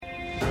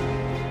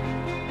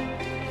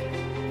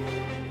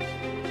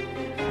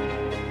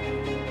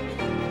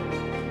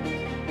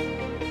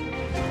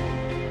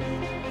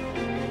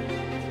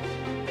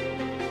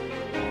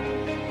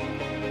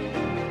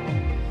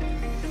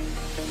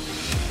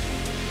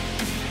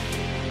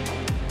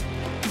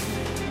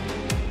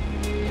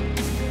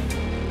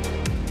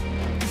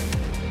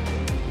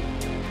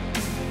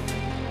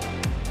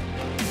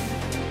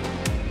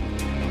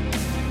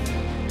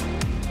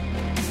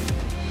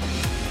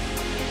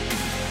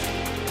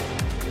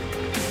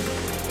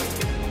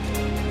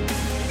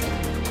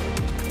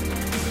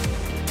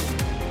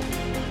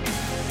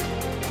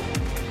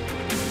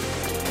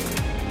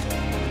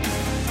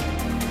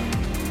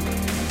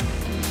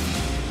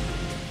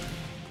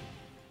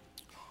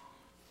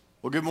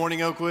Well, good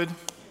morning, Oakwood.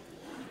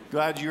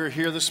 Glad you are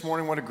here this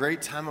morning. What a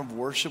great time of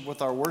worship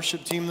with our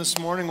worship team this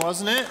morning,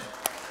 wasn't it?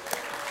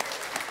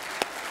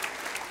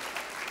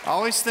 I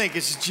always think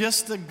it's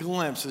just a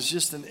glimpse, it's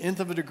just an nth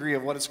of a degree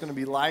of what it's going to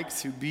be like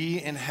to be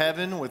in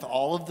heaven with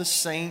all of the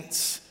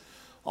saints,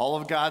 all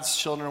of God's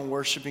children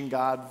worshiping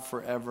God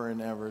forever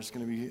and ever. It's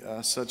going to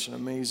be such an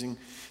amazing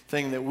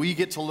thing that we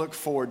get to look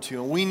forward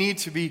to. And we need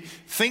to be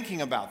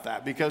thinking about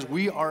that because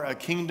we are a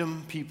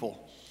kingdom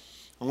people.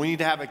 And we need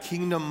to have a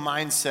kingdom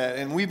mindset.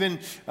 And we've been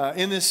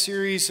in this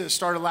series that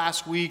started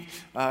last week,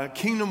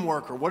 Kingdom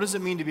Worker. What does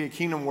it mean to be a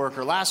kingdom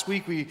worker? Last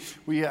week we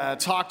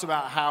talked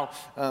about how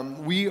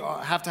we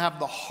have to have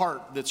the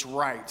heart that's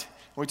right.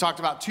 We talked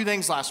about two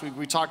things last week.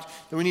 We talked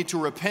that we need to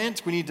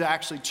repent. We need to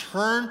actually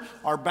turn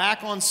our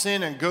back on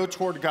sin and go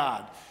toward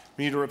God.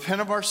 We need to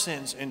repent of our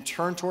sins and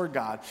turn toward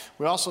God.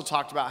 We also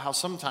talked about how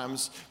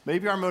sometimes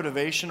maybe our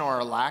motivation or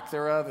our lack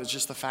thereof is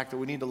just the fact that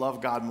we need to love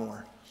God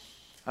more.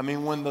 I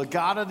mean, when the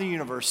God of the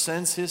universe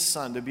sends his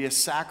son to be a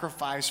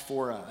sacrifice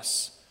for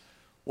us,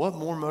 what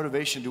more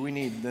motivation do we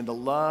need than to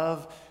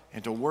love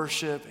and to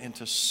worship and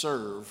to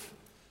serve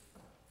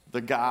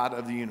the God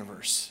of the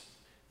universe?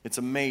 It's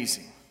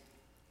amazing,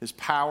 his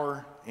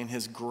power and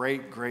his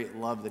great, great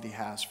love that he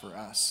has for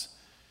us.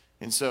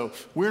 And so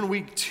we're in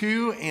week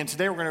 2, and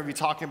today we're going to be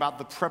talking about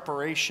the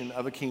preparation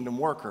of a kingdom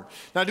worker.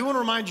 Now, I do want to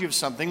remind you of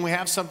something. We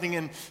have something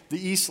in the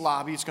East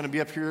Lobby. It's going to be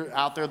up here,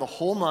 out there the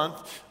whole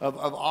month of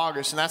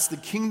August, and that's the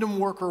Kingdom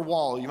Worker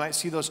Wall. You might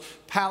see those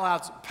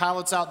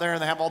pallets out there,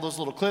 and they have all those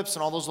little clips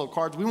and all those little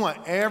cards. We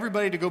want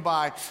everybody to go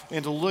by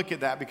and to look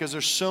at that because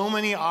there's so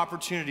many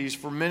opportunities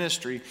for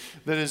ministry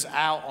that is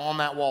out on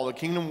that wall, the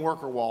Kingdom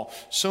Worker Wall.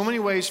 So many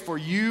ways for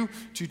you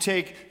to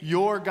take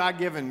your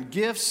God-given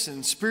gifts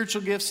and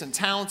spiritual gifts and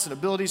talents and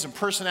abilities and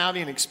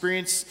personality and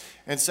experience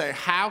and say,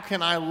 how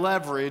can I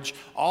leverage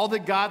all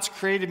that God's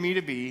created me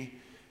to be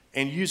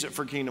and use it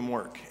for kingdom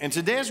work? And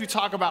today, as we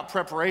talk about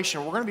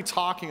preparation, we're going to be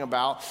talking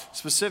about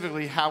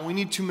specifically how we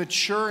need to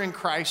mature in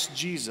Christ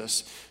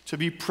Jesus to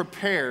be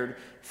prepared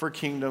for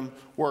kingdom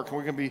work. And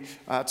we're going to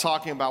be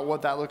talking about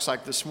what that looks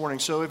like this morning.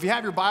 So if you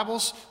have your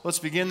Bibles, let's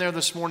begin there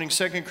this morning.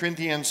 2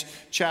 Corinthians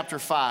chapter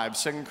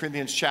 5. 2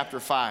 Corinthians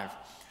chapter 5.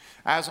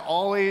 As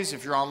always,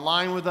 if you're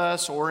online with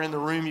us or in the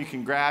room, you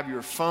can grab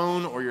your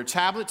phone or your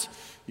tablet.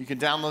 You can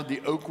download the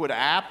Oakwood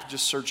app.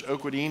 Just search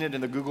Oakwood Enid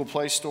in the Google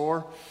Play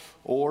Store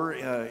or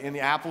in the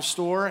Apple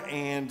Store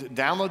and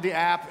download the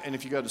app. And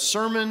if you go to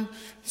sermon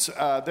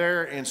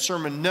there and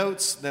sermon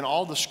notes, then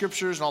all the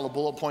scriptures and all the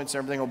bullet points and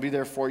everything will be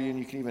there for you. And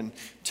you can even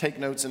take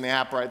notes in the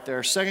app right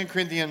there. 2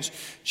 Corinthians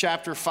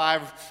chapter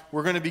 5,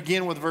 we're going to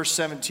begin with verse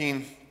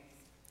 17.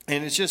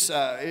 And it's just,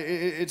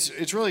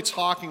 it's really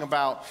talking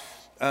about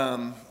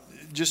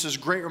just this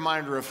great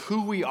reminder of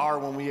who we are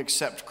when we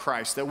accept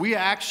Christ, that we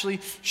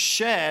actually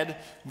shed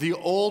the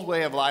old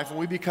way of life and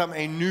we become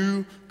a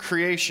new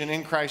creation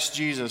in Christ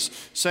Jesus.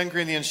 2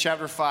 Corinthians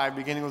chapter 5,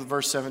 beginning with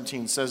verse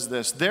 17, says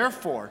this: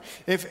 Therefore,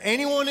 if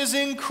anyone is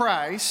in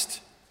Christ,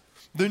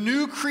 the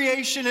new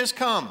creation has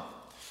come.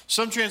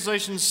 Some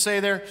translations say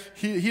there,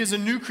 he is a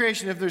new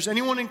creation. If there's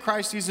anyone in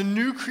Christ, he's a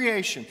new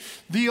creation.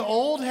 The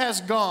old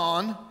has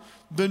gone,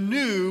 the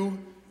new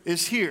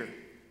is here.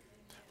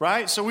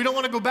 Right? So we don't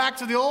want to go back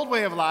to the old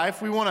way of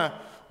life. We want to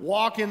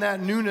walk in that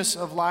newness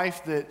of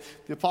life that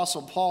the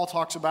Apostle Paul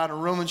talks about in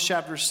Romans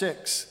chapter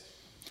 6.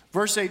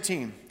 Verse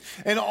 18.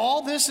 And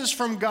all this is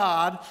from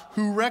God,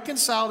 who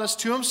reconciled us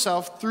to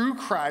himself through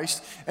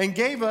Christ and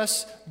gave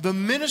us the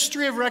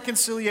ministry of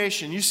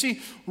reconciliation. You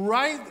see,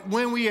 right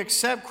when we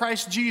accept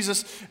Christ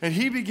Jesus and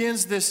he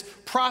begins this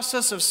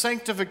process of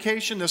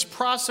sanctification, this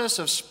process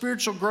of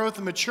spiritual growth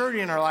and maturity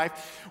in our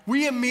life,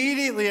 we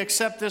immediately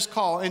accept this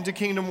call into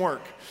kingdom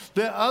work,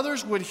 that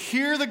others would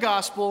hear the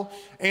gospel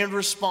and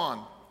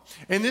respond.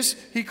 And this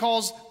he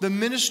calls the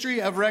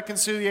ministry of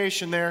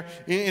reconciliation there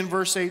in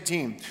verse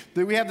 18.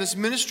 That we have this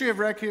ministry of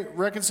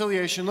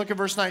reconciliation. Look at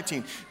verse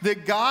 19.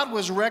 That God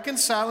was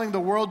reconciling the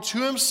world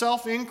to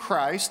himself in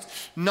Christ,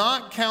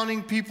 not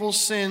counting people's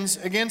sins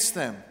against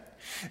them.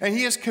 And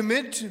he has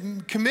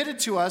committed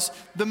to us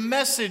the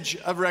message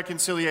of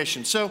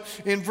reconciliation. So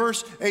in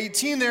verse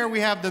 18 there,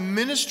 we have the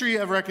ministry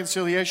of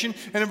reconciliation.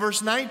 And in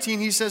verse 19,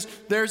 he says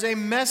there's a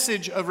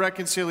message of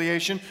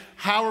reconciliation.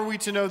 How are we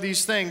to know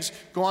these things?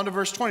 Go on to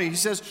verse 20. He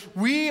says,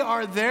 we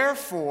are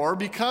therefore,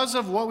 because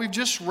of what we've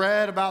just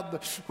read about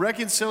the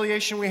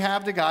reconciliation we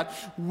have to God,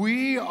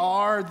 we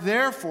are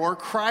therefore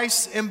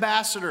Christ's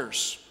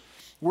ambassadors.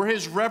 We're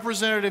his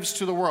representatives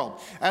to the world.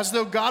 As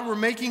though God were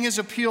making his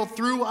appeal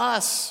through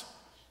us.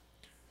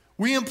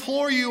 We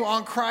implore you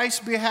on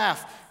Christ's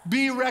behalf,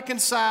 be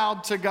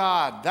reconciled to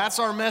God. That's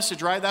our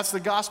message, right? That's the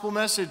gospel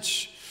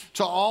message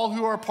to all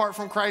who are apart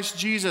from Christ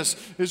Jesus,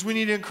 is we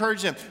need to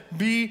encourage them.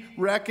 Be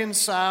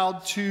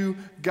reconciled to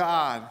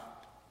God.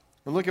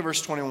 And look at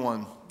verse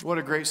 21. What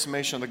a great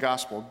summation of the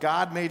gospel.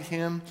 God made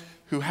him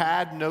who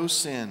had no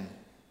sin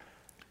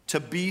to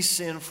be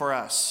sin for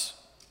us,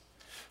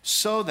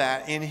 so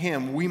that in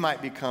him we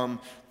might become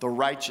the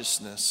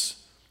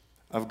righteousness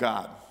of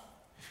God.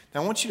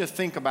 Now, I want you to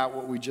think about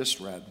what we just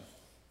read.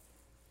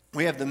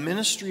 We have the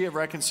ministry of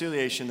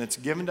reconciliation that's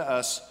given to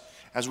us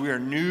as we are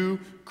new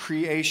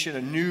creation,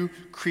 a new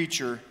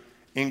creature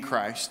in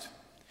Christ.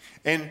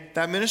 And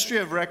that ministry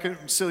of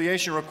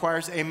reconciliation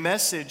requires a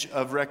message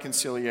of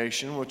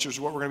reconciliation, which is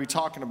what we're going to be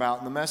talking about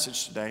in the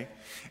message today.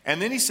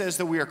 And then he says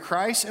that we are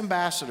Christ's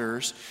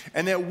ambassadors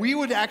and that we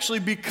would actually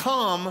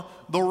become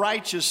the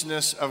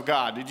righteousness of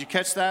God. Did you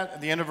catch that at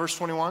the end of verse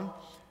 21?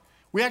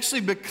 We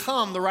actually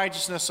become the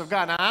righteousness of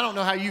God. Now, I don't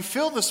know how you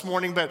feel this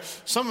morning, but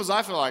some of us,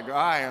 I feel like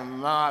I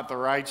am not the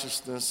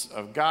righteousness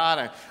of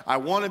God. I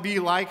want to be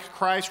like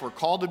Christ. We're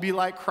called to be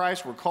like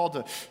Christ. We're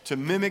called to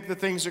mimic the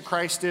things that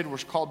Christ did. We're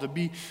called to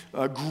be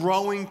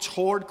growing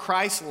toward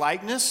Christ's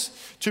likeness,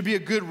 to be a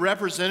good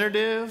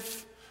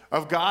representative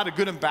of God, a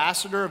good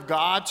ambassador of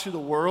God to the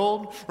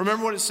world.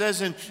 Remember what it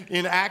says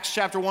in Acts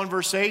chapter 1,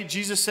 verse 8?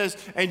 Jesus says,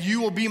 and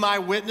you will be my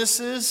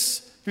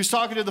witnesses. He was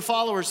talking to the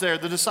followers there,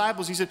 the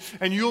disciples. He said,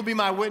 and you will be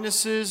my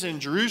witnesses in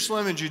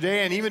Jerusalem and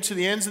Judea and even to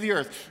the ends of the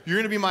earth. You're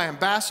going to be my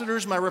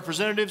ambassadors, my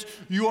representatives.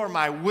 You are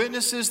my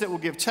witnesses that will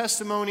give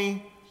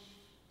testimony.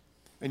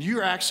 And you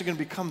are actually going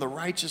to become the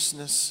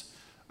righteousness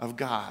of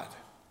God.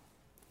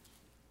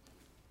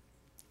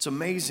 It's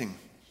amazing,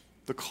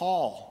 the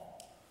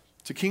call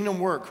to kingdom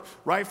work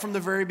right from the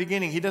very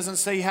beginning. He doesn't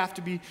say you have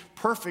to be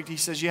perfect. He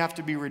says you have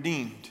to be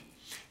redeemed.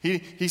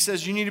 He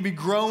says you need to be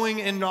growing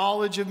in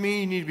knowledge of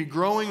me. You need to be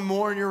growing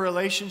more in your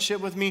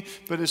relationship with me.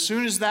 But as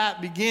soon as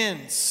that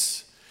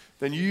begins,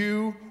 then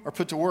you are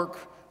put to work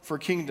for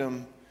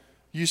kingdom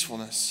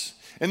usefulness.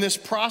 In this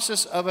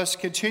process of us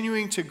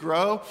continuing to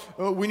grow,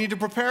 we need to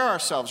prepare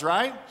ourselves,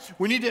 right?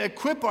 We need to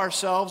equip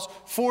ourselves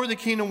for the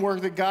kingdom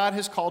work that God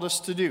has called us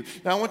to do.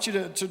 Now, I want you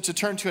to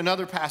turn to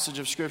another passage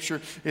of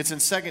Scripture. It's in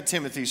 2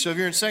 Timothy. So if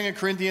you're in 2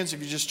 Corinthians,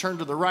 if you just turn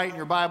to the right in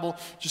your Bible,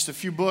 just a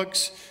few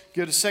books,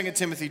 go to 2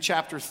 Timothy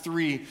chapter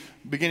 3,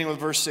 beginning with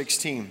verse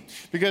 16.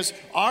 Because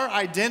our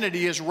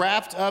identity is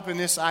wrapped up in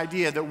this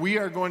idea that we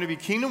are going to be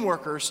kingdom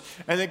workers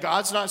and that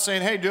God's not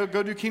saying, hey,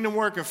 go do kingdom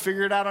work and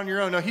figure it out on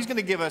your own. No, he's going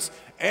to give us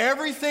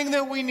everything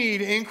that we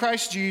need in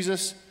Christ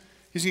Jesus.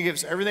 He's going to give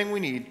us everything we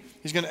need.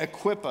 He's going to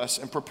equip us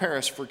and prepare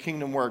us for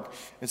kingdom work.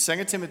 And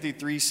 2 Timothy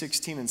 3,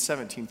 16 and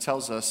 17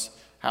 tells us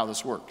how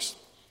this works.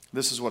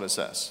 This is what it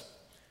says.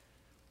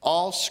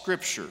 All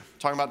Scripture,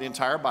 talking about the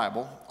entire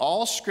Bible,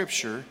 all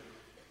Scripture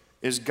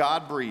is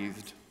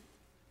God-breathed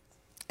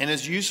and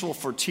is useful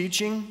for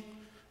teaching,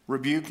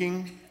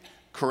 rebuking,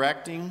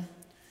 correcting,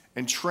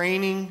 and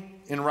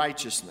training in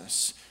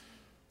righteousness.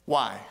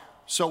 Why?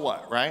 So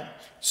what, right?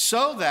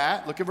 So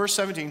that, look at verse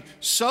 17,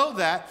 so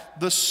that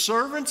the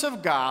servants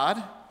of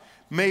God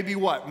may be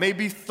what? May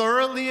be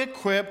thoroughly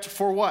equipped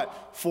for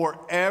what? For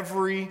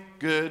every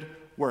good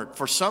work.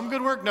 For some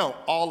good work? No,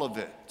 all of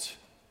it.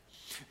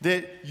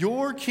 That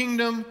your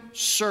kingdom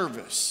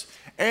service,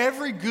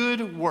 every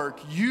good work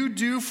you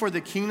do for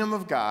the kingdom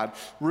of God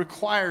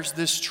requires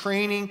this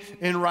training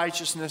in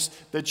righteousness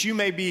that you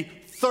may be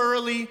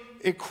thoroughly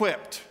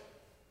equipped.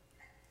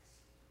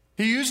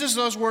 He uses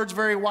those words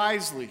very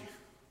wisely,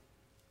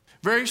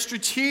 very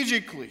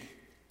strategically.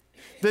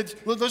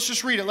 Let's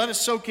just read it. Let it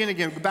soak in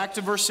again. Go back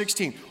to verse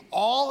 16.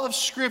 All of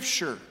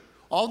Scripture,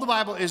 all the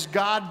Bible is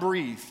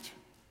God-breathed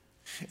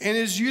and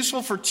is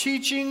useful for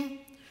teaching,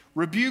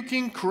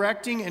 rebuking,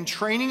 correcting, and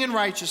training in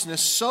righteousness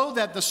so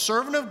that the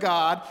servant of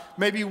God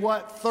may be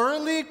what?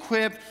 Thoroughly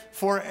equipped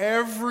for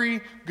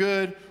every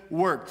good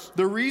work.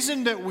 The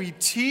reason that we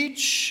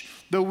teach,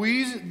 the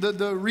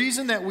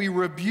reason that we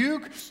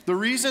rebuke, the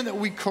reason that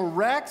we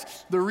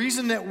correct, the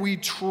reason that we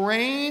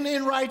train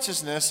in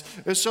righteousness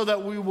is so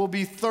that we will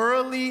be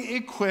thoroughly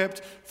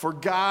equipped for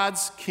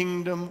God's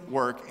kingdom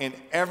work. And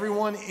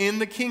everyone in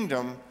the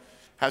kingdom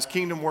has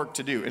kingdom work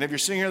to do. And if you're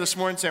sitting here this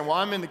morning saying, well,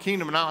 I'm in the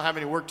kingdom and I don't have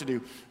any work to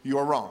do, you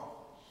are wrong.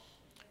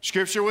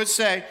 Scripture would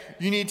say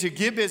you need to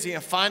get busy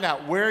and find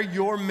out where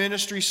your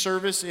ministry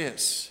service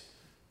is.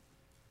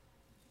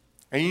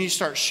 And you need to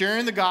start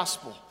sharing the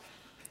gospel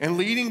and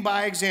leading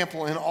by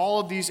example in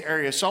all of these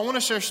areas. So I want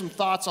to share some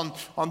thoughts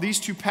on these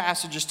two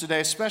passages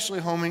today, especially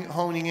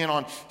honing in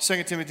on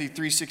 2 Timothy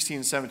 3, 16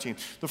 and 17.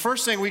 The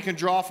first thing we can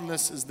draw from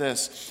this is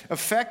this.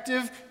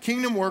 Effective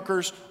kingdom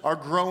workers are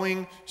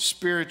growing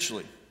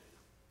spiritually.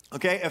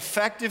 Okay,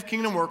 effective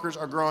kingdom workers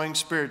are growing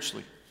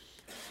spiritually.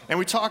 And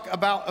we talk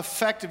about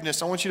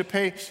effectiveness. I want you to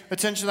pay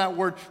attention to that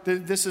word.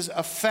 This is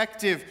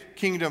effective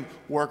kingdom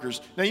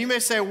workers. Now you may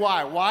say,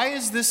 why? Why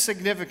is this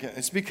significant?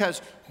 It's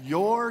because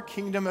your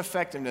kingdom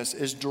effectiveness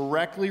is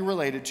directly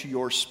related to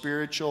your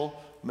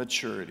spiritual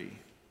maturity.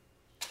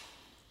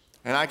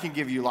 And I can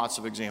give you lots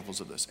of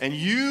examples of this. And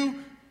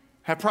you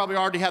have probably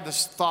already had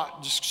this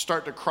thought just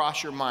start to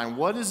cross your mind.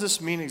 What does this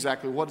mean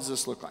exactly? What does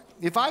this look like?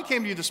 If I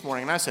came to you this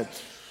morning and I said,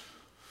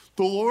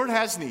 the Lord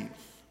has need,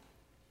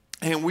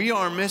 and we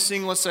are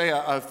missing, let's say,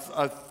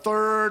 a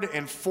third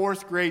and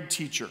fourth grade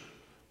teacher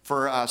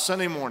for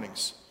Sunday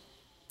mornings.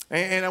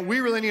 And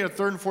we really need a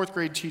third and fourth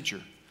grade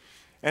teacher.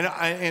 And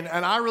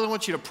I really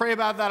want you to pray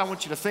about that. I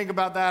want you to think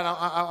about that.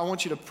 I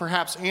want you to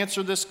perhaps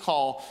answer this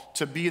call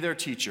to be their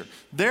teacher.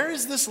 There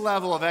is this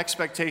level of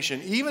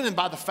expectation, even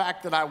by the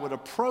fact that I would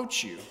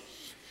approach you,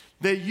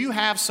 that you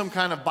have some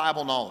kind of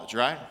Bible knowledge,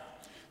 right?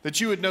 That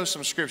you would know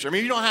some scripture. I mean,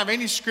 if you don't have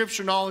any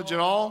scripture knowledge at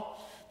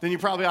all, then you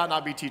probably ought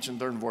not be teaching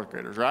third and fourth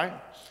graders, right?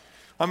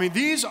 I mean,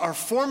 these are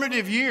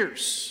formative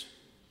years.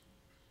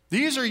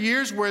 These are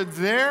years where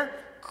their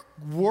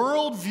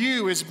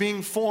worldview is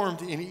being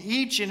formed in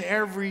each and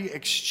every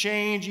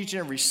exchange, each and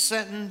every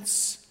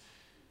sentence.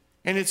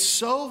 And it's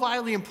so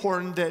vitally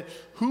important that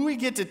who we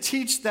get to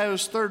teach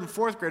those third and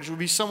fourth graders will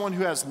be someone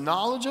who has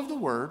knowledge of the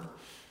Word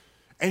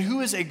and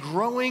who is a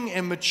growing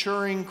and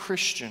maturing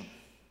Christian.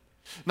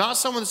 Not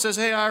someone that says,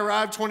 hey, I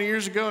arrived 20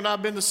 years ago and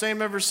I've been the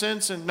same ever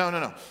since. And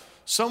no.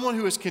 Someone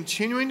who is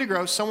continuing to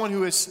grow, someone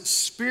who is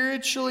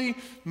spiritually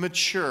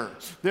mature.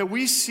 That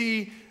we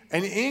see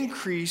an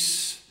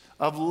increase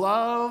of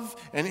love,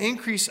 an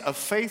increase of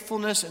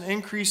faithfulness, an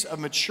increase of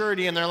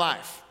maturity in their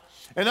life.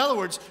 In other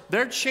words,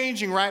 they're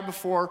changing right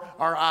before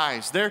our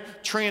eyes. They're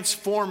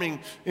transforming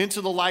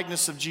into the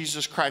likeness of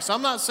Jesus Christ.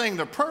 I'm not saying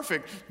they're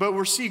perfect, but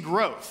we see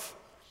growth.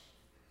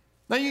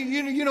 Now,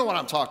 you know what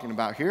I'm talking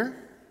about here,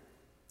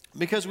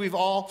 because we've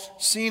all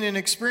seen and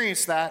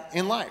experienced that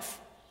in life.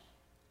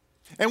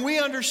 And we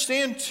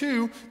understand,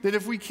 too, that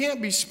if we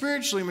can't be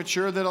spiritually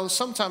mature, that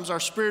sometimes our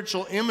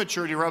spiritual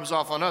immaturity rubs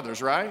off on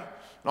others, right?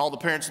 And all the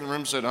parents in the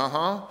room said,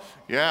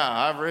 yeah,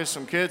 I've raised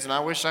some kids, and I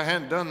wish I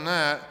hadn't done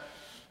that.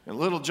 And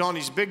little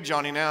Johnny's big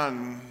Johnny now,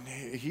 and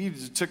he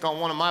took on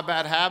one of my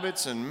bad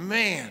habits, and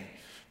man,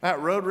 that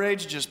road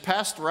rage just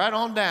passed right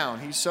on down.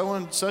 He's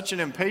such an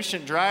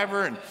impatient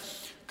driver, and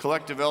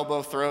collective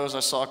elbow throws. I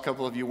saw a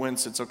couple of you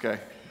wince. It's okay.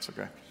 It's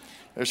okay.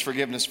 There's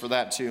forgiveness for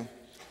that, too.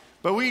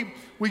 But we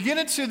get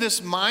into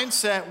this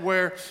mindset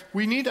where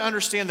we need to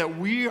understand that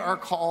we are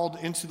called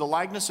into the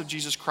likeness of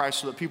Jesus Christ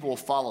so that people will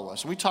follow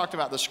us. And we talked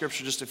about the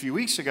scripture just a few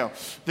weeks ago.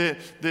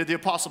 The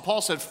Apostle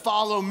Paul said,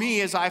 follow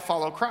me as I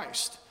follow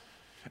Christ.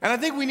 And I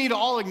think we need to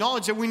all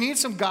acknowledge that we need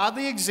some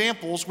godly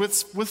examples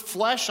with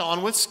flesh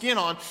on, with skin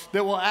on,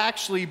 that will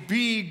actually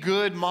be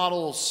good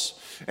models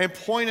and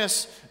point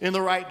us in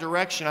the right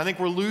direction. I think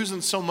we're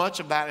losing so much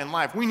of that in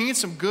life. We need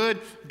some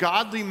good,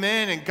 godly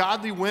men and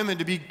godly women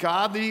to be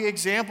godly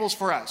examples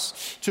for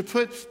us, to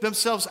put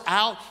themselves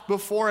out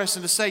before us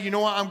and to say, you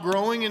know what, I'm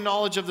growing in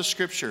knowledge of the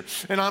Scripture,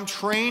 and I'm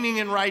training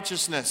in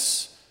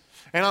righteousness,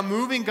 and I'm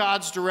moving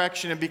God's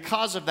direction, and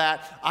because of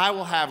that, I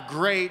will have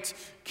great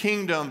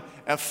kingdom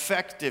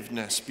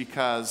effectiveness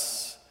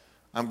because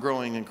I'm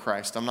growing in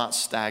Christ. I'm not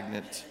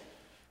stagnant.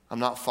 I'm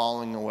not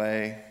falling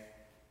away.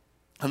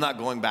 I'm not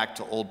going back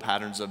to old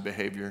patterns of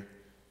behavior.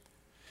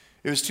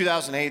 It was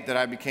 2008 that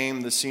I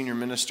became the senior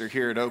minister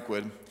here at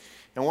Oakwood.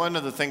 And one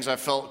of the things I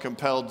felt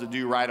compelled to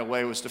do right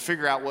away was to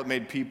figure out what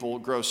made people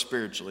grow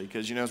spiritually.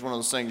 Because, it's one of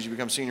those things, you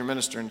become senior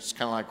minister and it's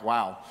kind of like,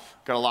 wow,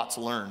 got a lot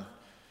to learn.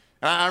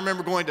 And I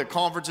remember going to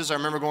conferences. I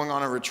remember going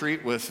on a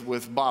retreat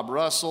with Bob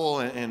Russell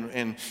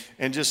and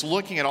just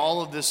looking at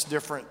all these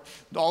different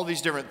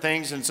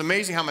things. And it's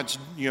amazing how much,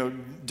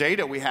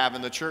 data we have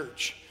in the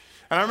church.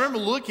 And I remember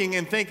looking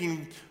and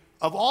thinking,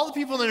 of all the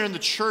people that are in the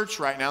church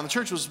right now, and the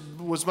church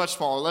was much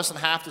smaller, less than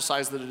half the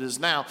size that it is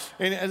now.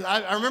 And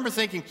I remember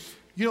thinking,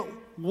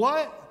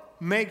 what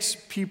makes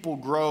people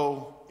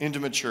grow into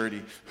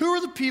maturity? Who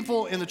are the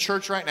people in the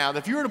church right now that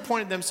if you were to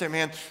point at them and say,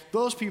 man,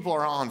 those people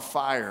are on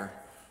fire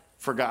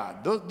for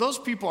God. Those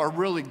people are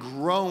really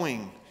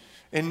growing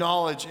in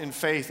knowledge and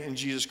faith in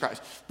Jesus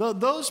Christ.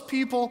 Those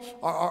people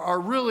are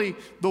really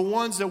the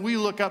ones that we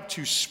look up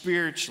to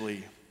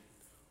spiritually.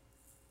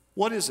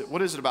 What is it?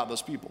 What is it about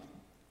those people?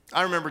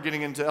 I remember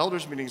getting into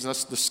elders meetings and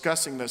us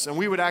discussing this, and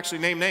we would actually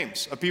name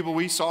names of people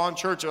we saw in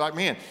church. They're like,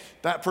 man,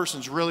 that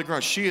person's really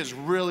grown. She is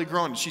really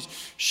growing. She's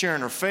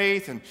sharing her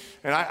faith, and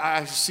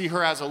I see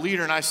her as a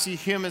leader, and I see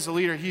him as a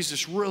leader. He's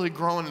just really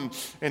growing,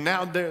 and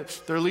now they're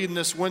leading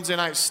this Wednesday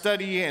night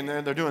study, and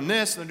they're doing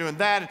this, and they're doing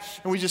that.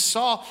 And we just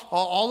saw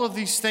all of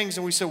these things,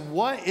 and we said,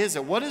 what is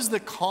it? What is the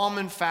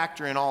common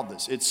factor in all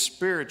this? It's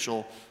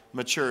spiritual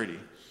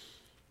maturity.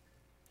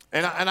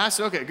 And I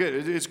said, okay,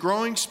 good. It's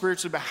growing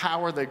spiritually, but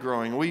how are they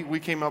growing? We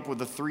came up with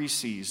the 3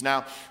 C's.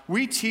 Now,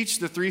 we teach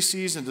the 3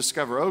 C's in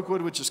Discover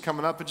Oakwood, which is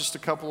coming up in just a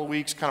couple of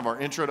weeks, kind of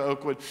our intro to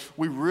Oakwood.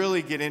 We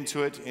really get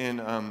into it in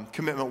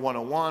Commitment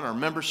 101, our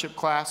membership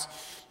class.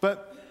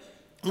 But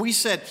we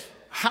said,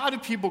 how do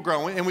people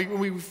grow? And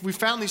we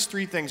found these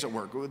 3 things at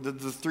work, the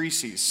 3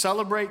 C's: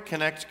 celebrate,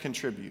 connect,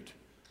 contribute.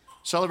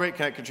 Celebrate,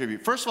 connect,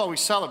 contribute. First of all, we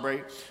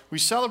celebrate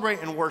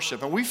and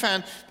worship. And we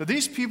found that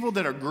these people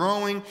that are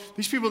growing,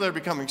 these people that are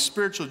becoming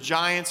spiritual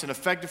giants and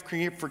effective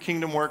for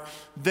kingdom work,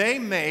 they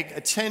make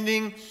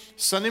attending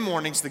Sunday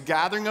mornings, the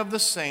gathering of the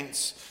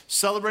saints,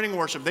 celebrating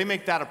worship, they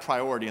make that a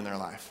priority in their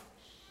life.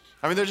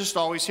 I mean, they're just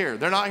always here.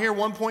 They're not here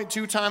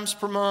 1.2 times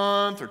per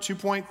month or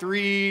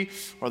 2.3,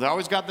 or they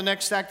always got the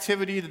next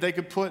activity that they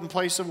could put in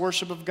place of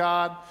worship of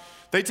God.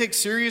 They take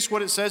serious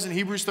what it says in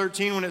Hebrews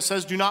 13 when it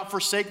says, do not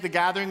forsake the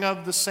gathering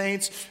of the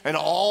saints, and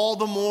all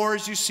the more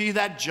as you see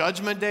that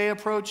judgment day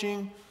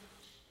approaching.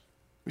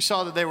 We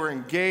saw that they were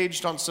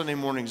engaged on Sunday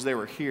mornings. They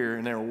were here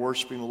and they were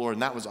worshiping the Lord,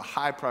 and that was a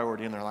high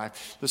priority in their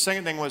life. The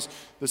second thing was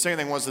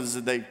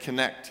that they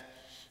connect.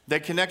 They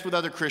connect with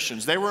other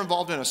Christians. They were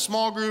involved in a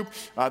small group.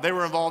 They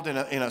were involved in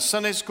a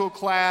Sunday school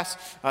class.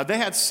 They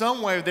had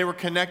some way they were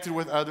connected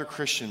with other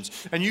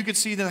Christians. And you could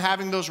see them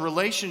having those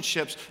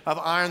relationships of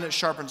iron that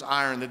sharpens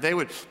iron, that they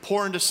would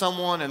pour into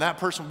someone and that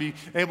person would be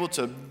able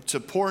to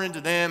pour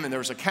into them. And there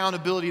was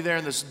accountability there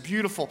and this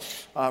beautiful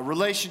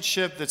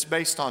relationship that's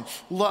based on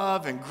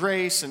love and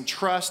grace and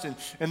trust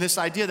and this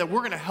idea that we're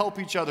going to help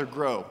each other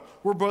grow.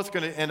 We're both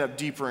going to end up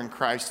deeper in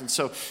Christ. And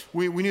so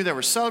we knew they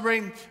were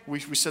celebrating. We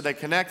said they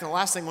connect. And the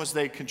last thing was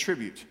they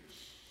contribute.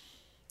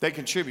 They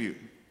contribute.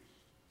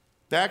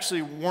 They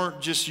actually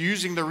weren't just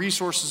using the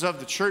resources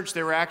of the church.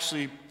 They were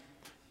actually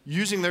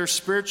using their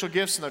spiritual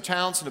gifts and their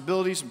talents and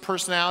abilities and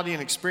personality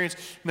and experience.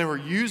 And they were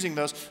using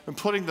those and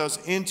putting those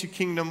into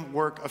kingdom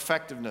work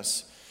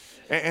effectiveness.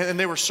 And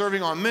they were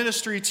serving on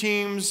ministry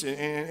teams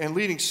and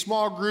leading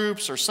small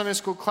groups or Sunday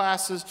school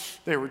classes.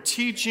 They were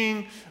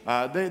teaching.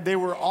 They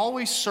were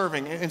always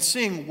serving and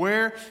seeing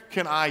where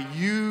can I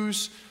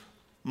use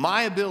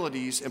my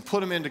abilities and put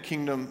them into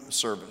kingdom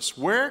service.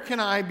 Where can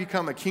I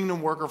become a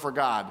kingdom worker for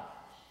God?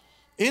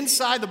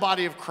 Inside the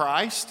body of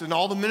Christ and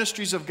all the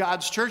ministries of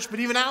God's church, but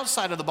even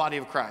outside of the body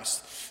of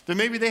Christ. That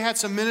maybe they had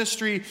some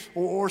ministry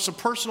or some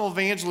personal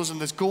evangelism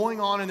that's going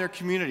on in their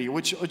community,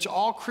 which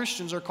all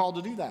Christians are called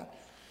to do that.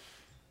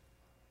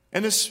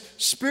 And this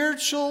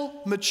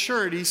spiritual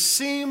maturity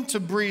seemed to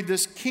breed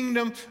this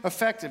kingdom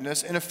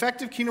effectiveness, and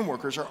effective kingdom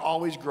workers are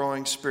always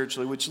growing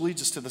spiritually, which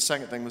leads us to the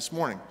second thing this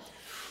morning.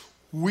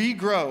 We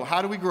grow.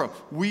 How do we grow?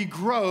 We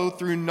grow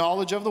through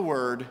knowledge of the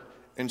word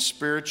and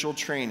spiritual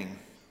training.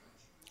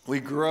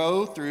 We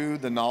grow through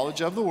the knowledge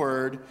of the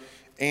word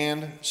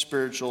and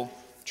spiritual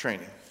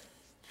training.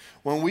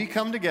 When we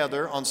come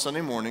together on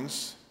Sunday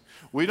mornings,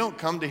 we don't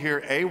come to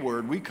hear a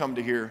word, we come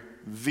to hear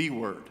the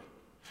word.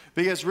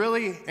 Because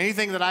really,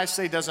 anything that I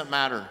say doesn't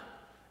matter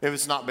if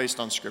it's not based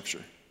on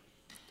Scripture.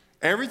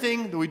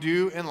 Everything that we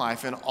do in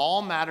life and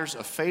all matters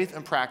of faith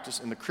and practice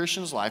in the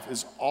Christian's life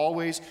is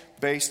always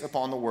based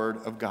upon the Word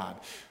of God.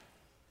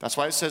 That's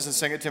why it says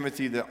in 2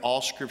 Timothy that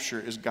all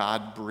Scripture is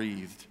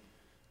God-breathed.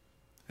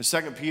 In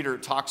 2 Peter,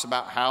 it talks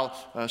about how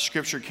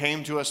Scripture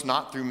came to us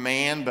not through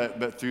man,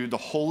 but through the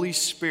Holy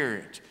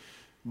Spirit,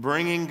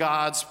 bringing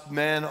God's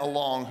men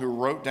along who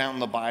wrote down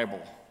the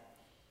Bible.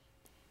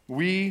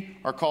 We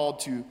are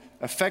called to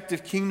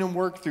effective kingdom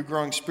work through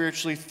growing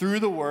spiritually through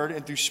the Word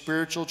and through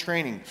spiritual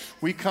training.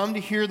 We come to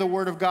hear the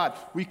Word of God.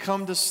 We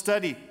come to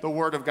study the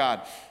Word of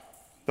God.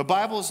 The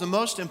Bible is the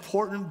most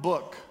important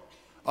book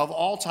of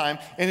all time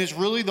and is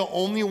really the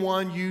only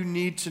one you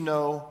need to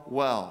know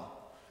well.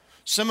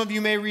 Some of you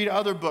may read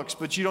other books,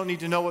 but you don't need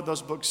to know what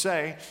those books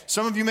say.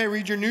 Some of you may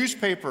read your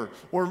newspaper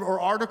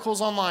or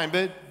articles online,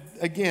 but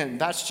again,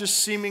 that's just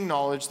seeming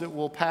knowledge that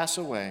will pass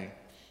away.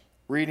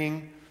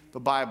 Reading the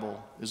Bible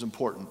is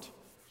important.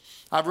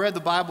 I've read the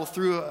Bible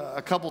through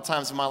a couple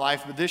times in my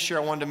life, but this year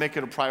I wanted to make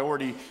it a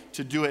priority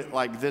to do it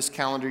like this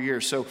calendar year.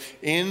 So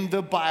in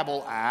the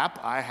Bible app,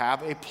 I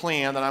have a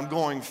plan that I'm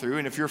going through,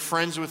 and if you're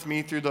friends with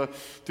me through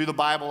the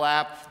Bible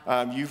app,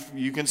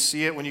 you can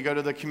see it when you go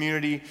to the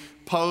community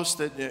post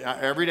that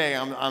every day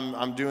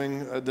I'm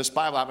doing this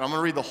Bible app, and I'm going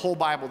to read the whole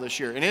Bible this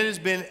year, and it has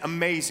been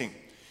amazing.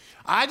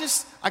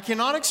 I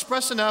cannot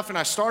express enough, and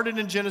I started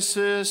in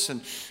Genesis,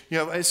 and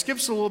it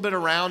skips a little bit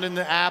around in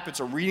the app. It's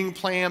a reading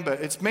plan,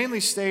 but it's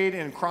mainly stayed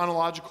in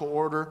chronological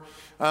order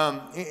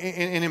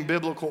and in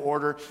biblical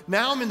order.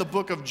 Now I'm in the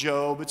book of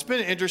Job. It's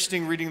been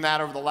interesting reading that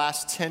over the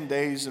last 10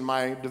 days in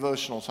my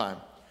devotional time.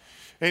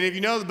 And if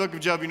you know the book of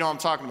Job, you know what I'm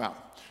talking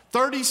about.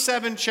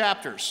 37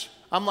 chapters.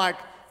 I'm like,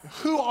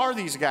 who are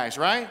these guys,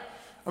 right?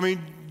 I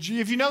mean,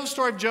 if you know the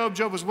story of Job,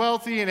 Job was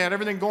wealthy and had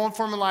everything going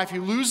for him in life. He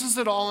loses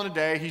it all in a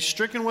day. He's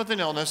stricken with an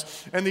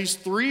illness. And these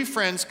three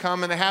friends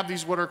come and they have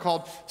these what are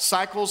called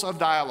cycles of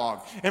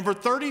dialogue. And for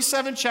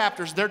 37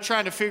 chapters, they're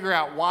trying to figure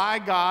out why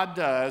God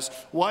does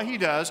what he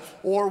does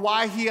or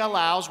why he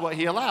allows what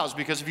he allows.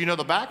 Because if you know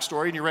the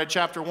backstory and you read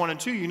chapter 1 and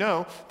 2, you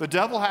know the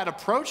devil had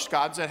approached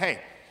God and said, hey,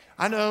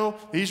 I know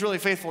he's really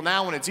faithful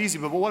now when it's easy,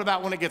 but what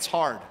about when it gets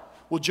hard?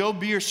 Will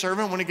Job be your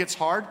servant when it gets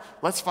hard?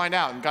 Let's find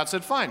out. And God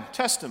said, fine,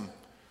 test him.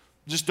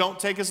 Just don't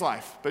take his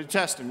life, but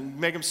test him.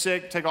 Make him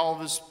sick, take all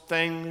of his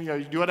thing,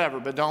 you do whatever,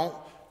 but don't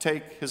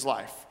take his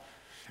life.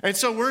 And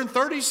so we're in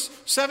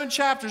 37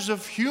 chapters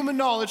of human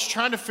knowledge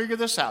trying to figure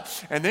this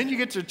out. And then you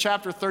get to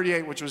chapter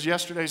 38, which was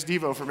yesterday's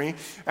Devo for me.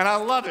 And I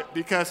love it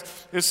because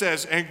it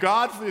says, and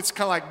God, it's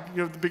kind of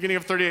like the beginning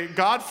of 38,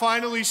 God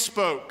finally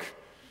spoke.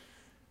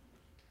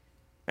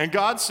 And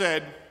God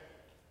said,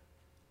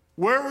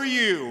 where were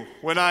you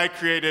when I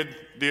created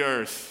the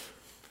earth?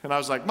 And I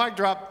was like, mic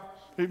drop.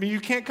 I mean, you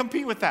can't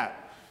compete with that.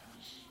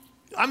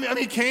 I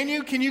mean, can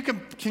you?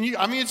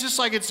 I mean, it's just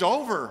like it's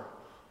over.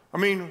 I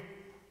mean,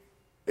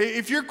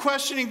 if you're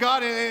questioning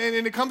God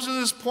and it comes to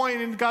this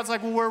point and God's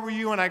like, well, where were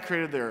you when I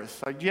created the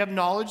earth? Like, do you have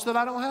knowledge that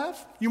I don't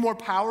have? You more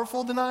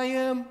powerful than I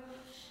am?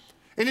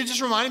 And it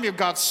just reminded me of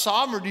God's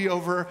sovereignty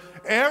over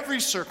every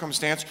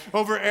circumstance,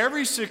 over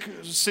every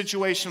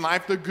situation in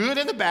life, the good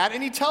and the bad.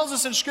 And he tells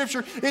us in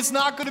Scripture, it's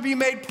not going to be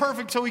made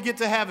perfect till we get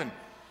to heaven.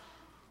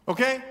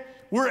 Okay?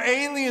 we're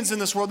aliens in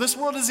this world. This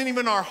world isn't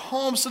even our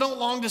home, so don't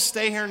long to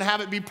stay here and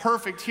have it be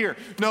perfect here.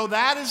 No,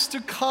 that is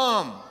to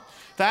come.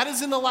 That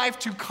is in the life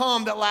to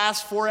come that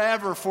lasts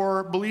forever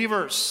for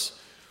believers.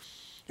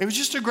 It was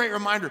just a great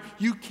reminder.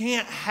 You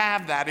can't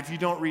have that if you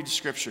don't read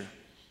Scripture.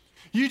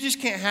 You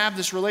just can't have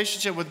this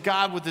relationship with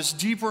God with this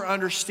deeper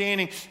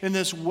understanding and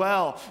this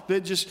well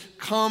that just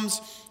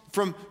comes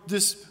from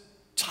this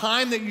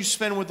time that you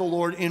spend with the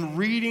Lord in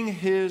reading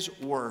His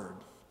Word.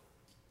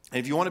 And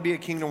if you want to be a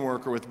kingdom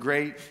worker with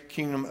great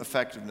kingdom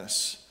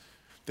effectiveness,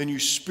 then you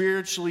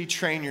spiritually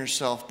train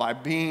yourself by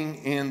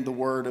being in the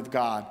Word of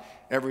God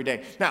every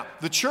day. Now,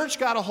 the church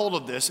got a hold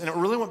of this, and it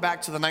really went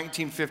back to the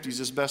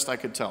 1950s as best I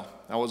could tell.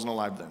 I wasn't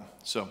alive then,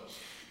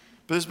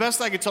 but as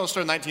best I could tell, it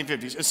started in the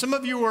 1950s. And some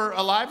of you were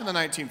alive in the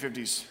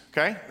 1950s,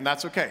 okay? And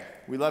that's okay.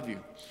 We love you,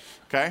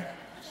 okay?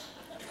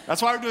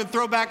 That's why we're doing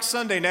Throwback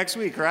Sunday next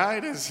week,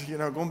 right? Is,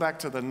 going back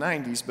to the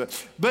 90s.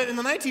 But in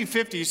the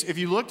 1950s, if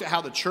you looked at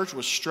how the church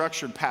was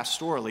structured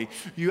pastorally,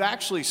 you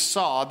actually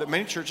saw that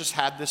many churches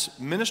had this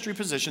ministry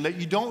position that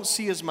you don't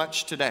see as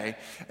much today.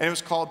 And it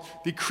was called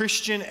the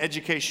Christian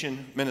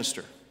education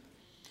minister.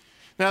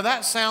 Now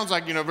that sounds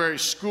like, very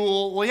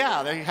school. Well,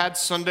 yeah, they had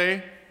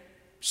Sunday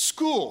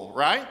school,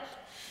 right?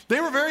 They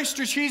were very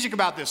strategic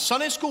about this.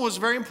 Sunday school was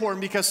very important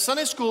because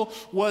Sunday school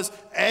was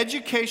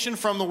education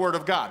from the Word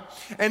of God.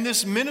 And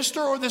this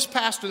minister or this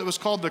pastor that was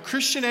called the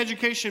Christian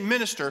education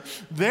minister,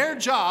 their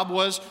job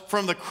was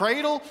from the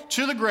cradle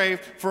to the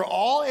grave for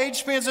all age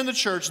spans in the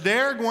church.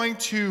 They're going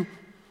to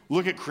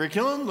look at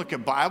curriculum, look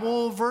at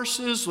Bible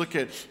verses, look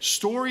at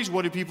stories,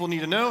 what do people need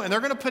to know, and they're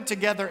going to put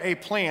together a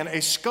plan,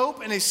 a scope,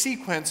 and a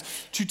sequence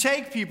to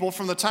take people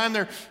from the time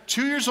they're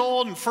 2 years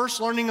old and first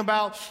learning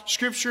about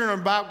Scripture and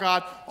about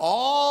God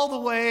all the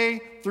way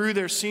through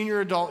their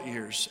senior adult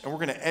years, and we're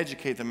going to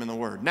educate them in the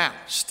Word. Now,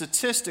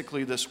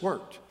 statistically, this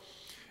worked,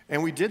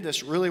 and we did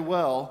this really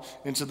well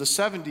into the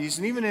 70s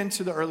and even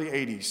into the early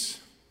 80s.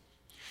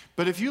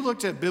 But if you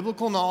looked at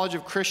biblical knowledge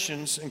of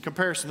Christians in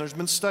comparison, there's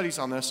been studies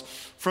on this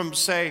from,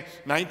 say,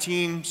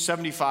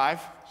 1975,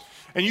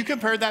 and you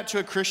compared that to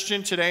a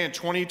Christian today in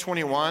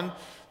 2021,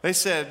 they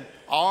said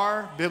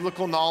our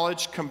biblical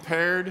knowledge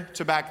compared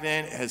to back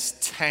then has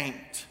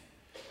tanked.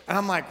 And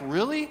I'm like,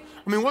 really?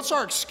 I mean, what's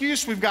our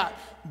excuse? We've got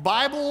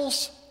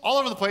Bibles all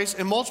over the place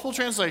in multiple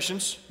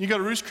translations. You go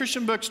to Roost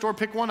Christian Bookstore,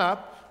 pick one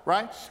up,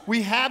 right?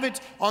 We have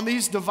it on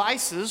these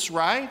devices,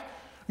 right?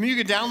 I mean,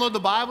 you can download the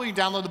Bible, you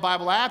can download the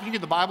Bible app, you can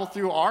get the Bible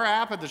through our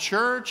app at the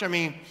church. I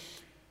mean,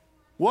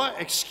 what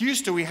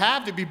excuse do we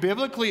have to be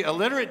biblically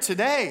illiterate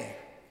today?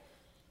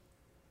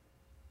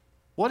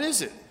 What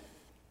is it?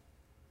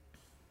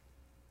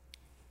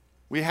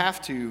 We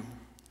have to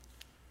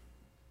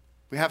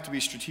be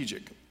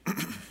strategic.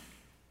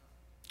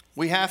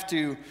 We have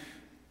to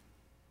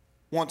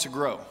want to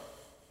grow.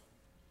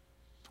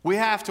 We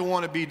have to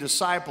want to be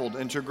discipled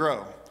and to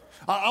grow.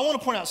 I want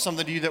to point out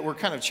something to you that we're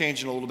kind of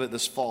changing a little bit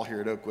this fall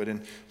here at Oakwood.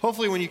 And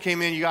hopefully when you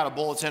came in, you got a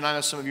bulletin. I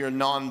know some of you are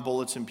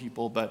non-bulletin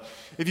people, but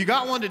if you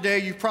got one today,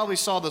 you probably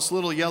saw this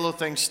little yellow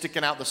thing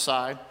sticking out the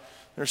side.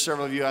 There's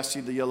several of you, I see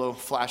the yellow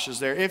flashes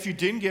there. If you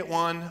didn't get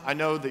one, I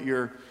know that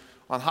you're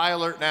on high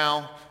alert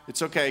now.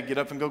 It's okay, get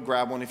up and go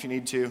grab one if you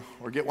need to,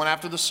 or get one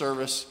after the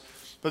service.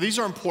 But these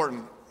are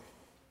important.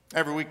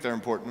 Every week they're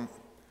important.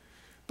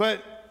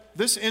 But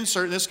this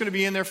insert, this is going to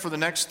be in there for the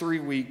next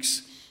 3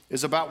 weeks,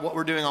 is about what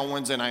we're doing on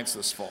Wednesday nights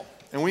this fall.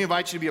 And we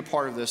invite you to be a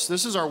part of this.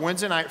 This is our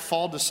Wednesday night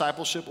fall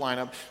discipleship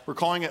lineup. We're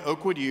calling it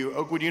Oakwood U,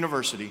 Oakwood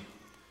University.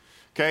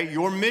 Okay,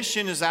 your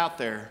mission is out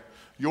there.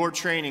 Your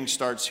training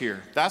starts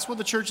here. That's what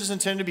the church is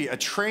intended to be, a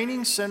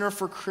training center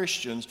for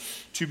Christians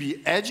to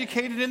be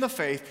educated in the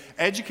faith,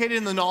 educated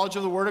in the knowledge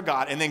of the Word of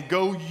God, and then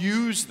go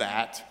use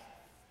that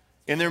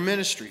in their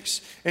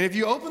ministries. And if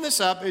you open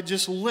this up, it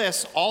just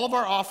lists all of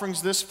our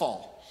offerings this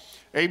fall.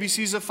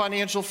 ABCs of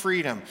Financial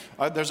Freedom.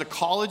 There's a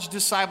college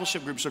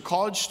discipleship group. So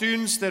college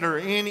students that are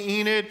in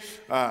Enid,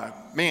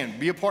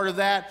 be a part of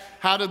that.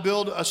 How to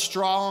build a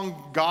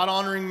strong,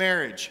 God-honoring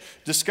marriage.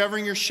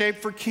 Discovering your shape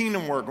for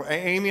kingdom work.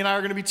 Amy and I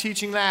are going to be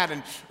teaching that.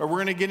 And we're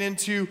going to get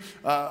into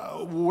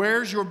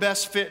where's your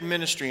best fit in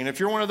ministry. And if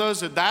you're one of those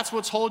that's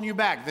what's holding you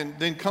back,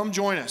 then come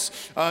join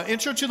us.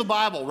 Intro to the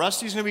Bible.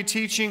 Rusty's going to be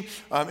teaching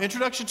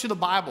Introduction to the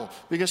Bible.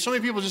 Because so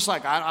many people are just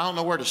like, I don't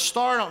know where to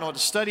start. I don't know what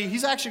to study.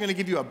 He's actually going to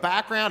give you a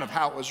background of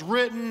how it was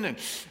written,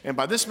 and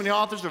by this many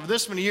authors over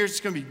this many years. It's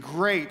going to be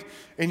great.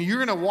 And you're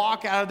going to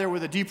walk out of there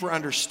with a deeper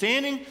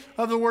understanding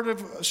of the Word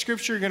of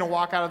Scripture. You're going to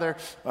walk out of there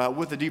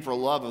with a deeper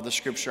love of the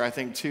Scripture, I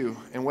think, too,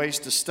 and ways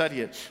to study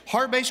it.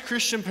 Heart-based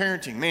Christian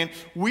parenting. Man,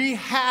 we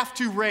have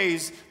to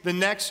raise the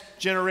next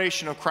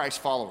generation of Christ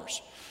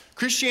followers.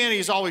 Christianity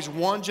is always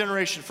one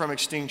generation from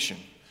extinction.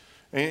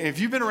 And if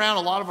you've been around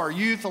a lot of our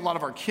youth, a lot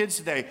of our kids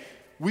today,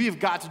 we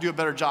have got to do a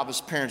better job as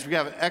parents. We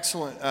have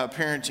excellent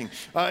parenting.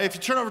 If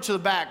you turn over to the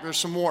back, there's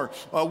some more.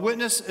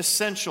 Witness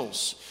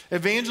essentials.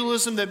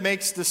 Evangelism that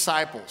makes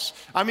disciples.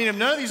 I mean, if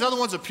none of these other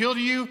ones appeal to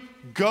you,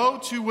 go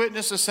to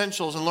Witness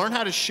Essentials and learn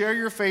how to share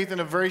your faith in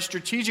a very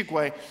strategic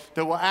way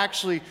that will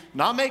actually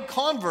not make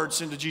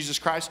converts into Jesus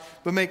Christ,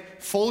 but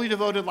make fully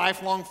devoted,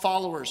 lifelong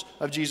followers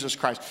of Jesus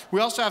Christ. We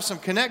also have some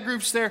connect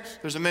groups there.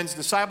 There's a men's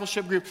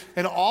discipleship group.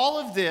 And all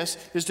of this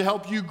is to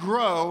help you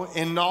grow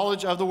in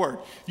knowledge of the Word.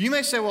 You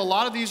may say, well, a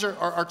lot of these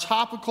are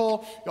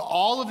topical.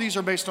 All of these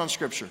are based on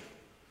Scripture.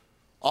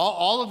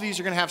 All of these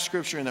are going to have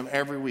Scripture in them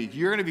every week.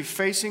 You're going to be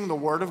facing the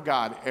Word of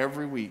God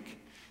every week.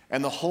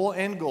 And the whole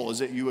end goal is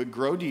that you would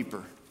grow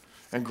deeper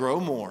and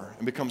grow more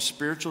and become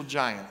spiritual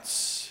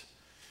giants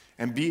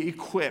and be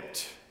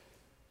equipped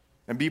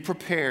and be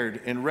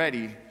prepared and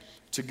ready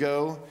to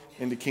go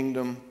into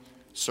kingdom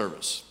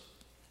service.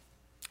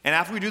 And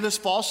after we do this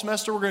fall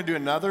semester, we're going to do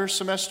another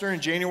semester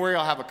in January.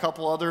 I'll have a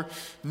couple other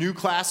new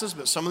classes,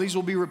 but some of these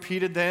will be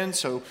repeated then.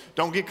 So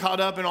don't get caught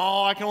up in,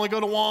 I can only go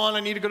to one.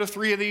 I need to go to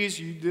 3 of these.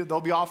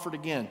 They'll be offered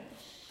again.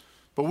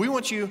 But we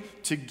want you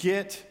to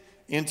get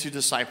into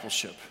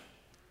discipleship.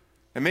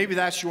 And maybe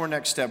that's your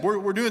next step.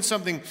 We're doing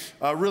something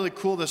really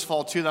cool this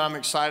fall, too, that I'm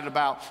excited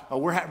about.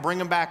 We're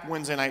bringing back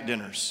Wednesday night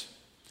dinners.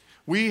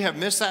 We have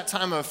missed that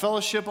time of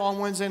fellowship on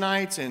Wednesday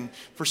nights, and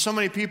for so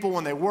many people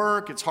when they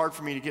work, it's hard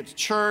for me to get to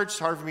church, it's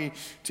hard for me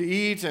to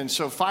eat, and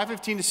so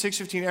 5:15 to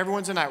 6:15 every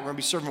Wednesday night, we're going to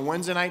be serving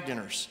Wednesday night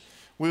dinners.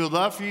 We would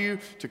love for you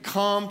to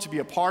come to be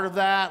a part of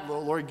that.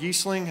 Lori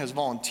Giesling has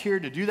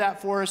volunteered to do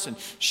that for us, and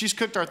she's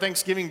cooked our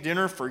Thanksgiving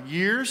dinner for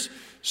years,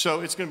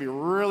 so it's going to be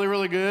really,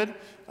 really good.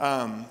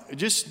 Man,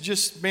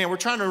 we're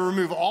trying to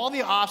remove all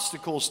the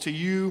obstacles to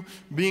you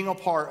being a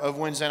part of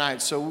Wednesday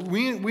night. So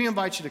we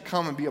invite you to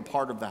come and be a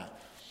part of that.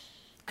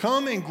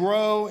 Come and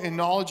grow in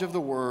knowledge of the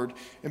Word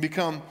and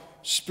become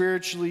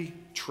spiritually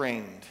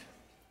trained.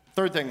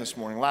 Last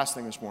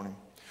thing this morning.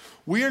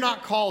 We are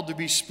not called to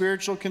be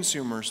spiritual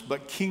consumers,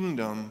 but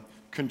kingdom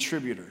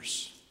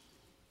contributors.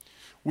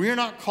 We are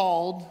not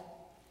called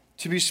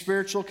to be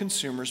spiritual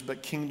consumers,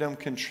 but kingdom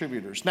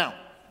contributors. Now,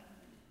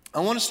 I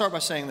want to start by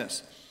saying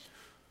this.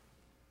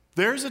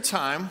 There's a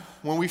time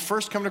when we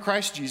first come to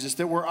Christ Jesus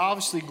that we're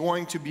obviously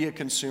going to be a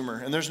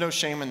consumer, and there's no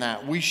shame in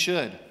that. We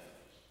should.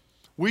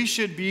 We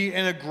should be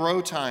in a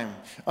grow time,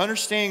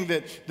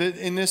 understanding that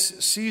in this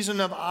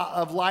season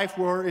of life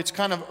where it's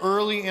kind of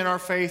early in our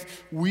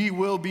faith, we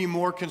will be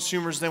more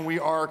consumers than we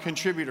are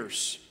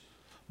contributors.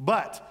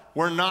 But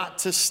we're not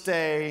to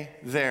stay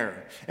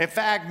there. In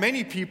fact,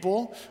 many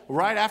people,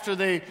 right after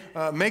they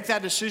make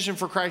that decision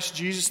for Christ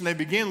Jesus and they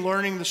begin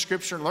learning the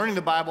Scripture and learning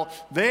the Bible,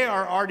 they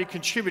are already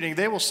contributing.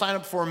 They will sign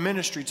up for a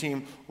ministry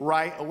team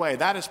right away.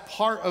 That is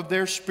part of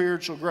their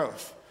spiritual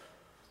growth.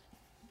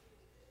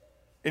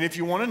 And if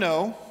you want to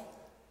know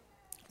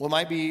what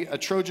might be a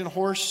Trojan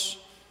horse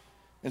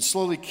and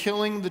slowly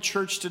killing the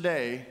church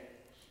today,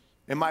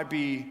 it might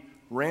be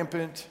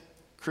rampant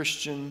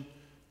Christian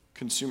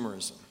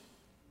consumerism.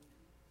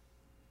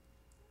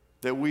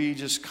 That we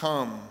just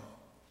come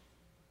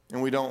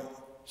and we don't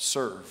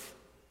serve.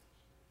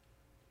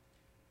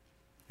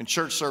 In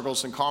church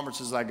circles and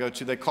conferences I go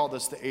to, they call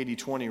this the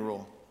 80-20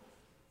 rule.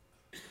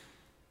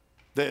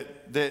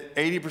 That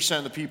 80%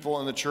 of the people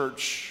in the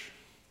church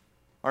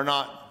are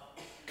not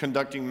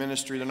conducting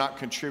ministry, they're not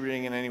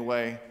contributing in any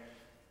way,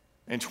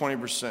 and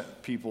 20%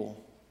 people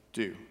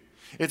do.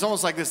 It's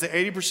almost like this, that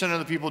 80% of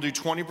the people do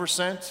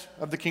 20%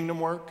 of the kingdom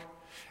work,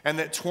 and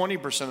that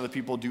 20% of the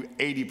people do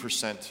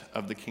 80%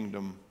 of the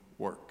kingdom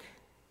work.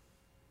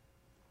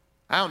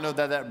 I don't know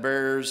that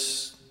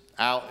bears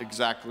out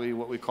exactly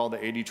what we call the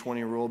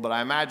 80-20 rule, but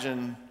I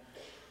imagine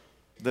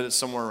that it's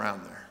somewhere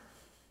around there.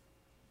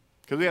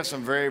 Because we have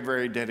some very,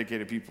 very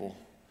dedicated people.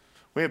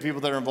 We have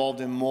people that are involved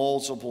in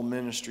multiple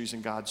ministries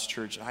in God's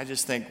church. I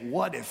just think,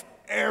 what if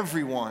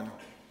everyone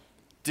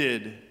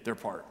did their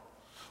part?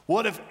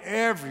 What if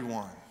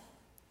everyone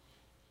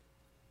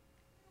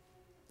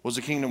was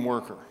a kingdom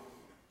worker?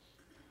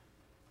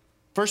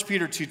 1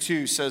 Peter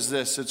 2:2 says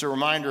this. It's a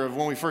reminder of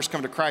when we first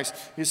come to Christ.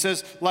 It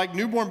says, like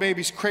newborn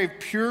babies, crave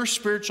pure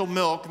spiritual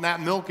milk, and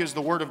that milk is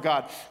the Word of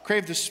God.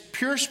 Crave this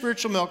pure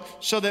spiritual milk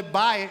so that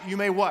by it you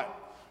may what?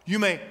 You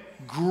may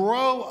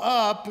grow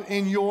up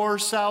in your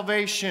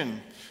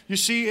salvation. You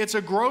see, it's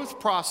a growth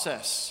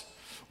process.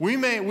 We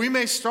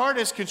may start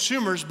as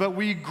consumers, but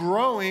we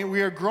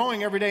are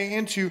growing every day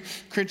into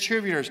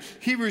contributors.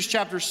 Hebrews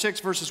chapter 6,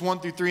 verses 1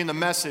 through 3 in the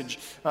Message,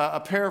 a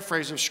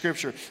paraphrase of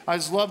Scripture. I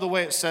just love the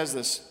way it says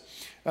this.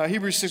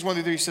 Hebrews 6, 1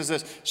 through 3 says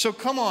this. So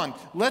come on,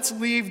 let's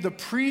leave the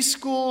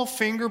preschool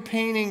finger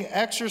painting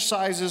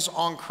exercises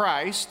on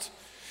Christ,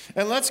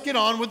 and let's get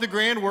on with the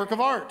grand work of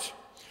art.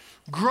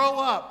 Grow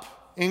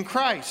up in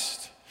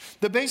Christ.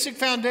 The basic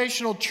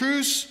foundational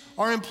truths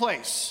are in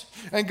place.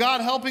 And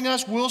God helping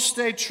us, we'll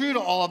stay true to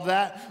all of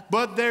that.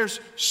 But there's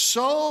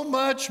so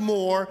much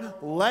more.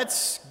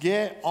 Let's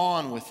get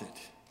on with it.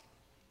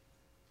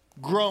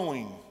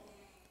 Growing.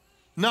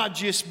 Not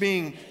just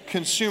being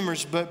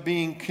consumers, but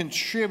being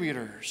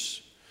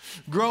contributors.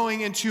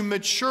 Growing into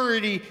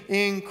maturity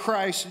in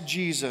Christ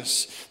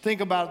Jesus. Think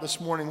about it this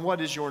morning.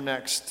 What is your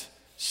next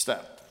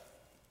step?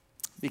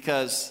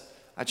 Because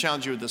I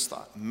challenge you with this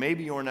thought.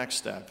 Maybe your next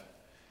step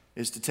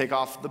is to take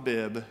off the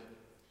bib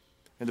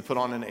and to put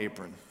on an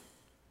apron.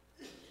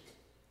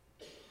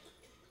 Do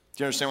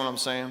you understand what I'm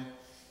saying?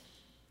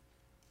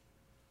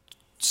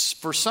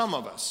 For some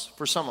of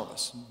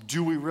us,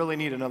 do we really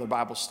need another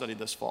Bible study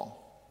this fall?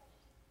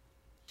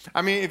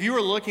 I mean, if you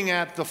were looking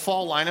at the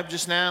fall lineup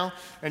just now,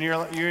 and you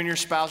and your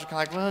spouse are kind of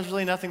like, well, there's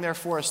really nothing there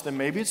for us, then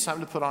maybe it's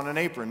time to put on an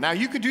apron. Now,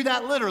 you could do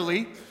that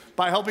literally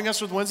by helping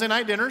us with Wednesday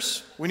night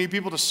dinners. We need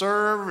people to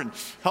serve and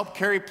help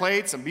carry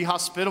plates and be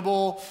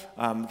hospitable,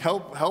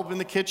 help in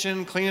the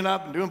kitchen, cleaning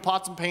up and doing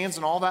pots and pans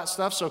and all that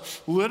stuff. So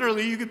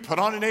literally, you could put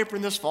on an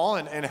apron this fall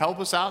and help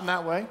us out in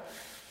that way.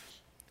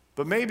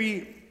 But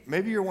maybe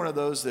you're one of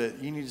those that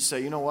you need to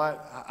say, you know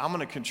what, I'm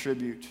going to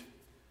contribute.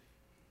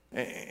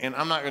 And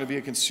I'm not going to be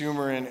a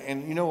consumer.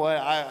 And you know what,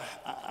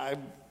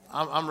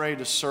 I'm ready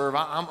to serve.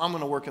 I'm going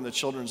to work in the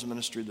children's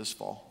ministry this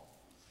fall.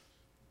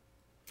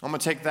 I'm going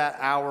to take that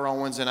hour on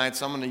Wednesday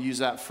nights. I'm going to use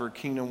that for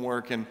kingdom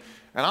work. And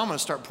I'm going to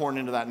start pouring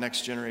into that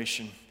next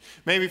generation.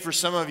 Maybe for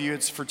some of you,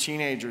 it's for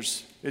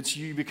teenagers. It's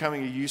you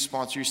becoming a youth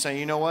sponsor. You're saying,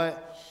 you know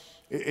what?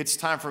 It's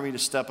time for me to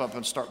step up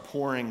and start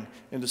pouring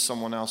into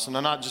someone else and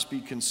not just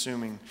be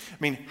consuming. I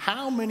mean,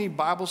 how many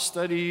Bible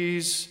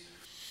studies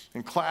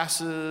and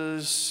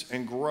classes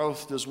and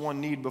growth does one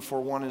need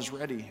before one is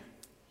ready?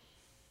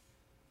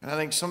 And I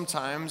think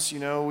sometimes, you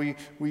know,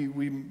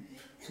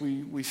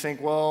 we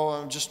think, well,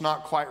 I'm just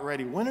not quite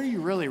ready. When are you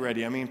really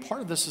ready? I mean,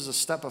 part of this is a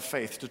step of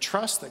faith, to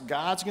trust that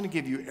God's going to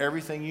give you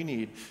everything you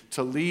need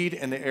to lead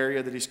in the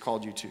area that he's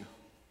called you to.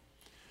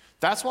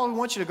 That's why we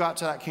want you to go out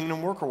to that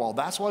kingdom worker wall.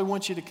 That's why we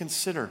want you to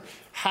consider,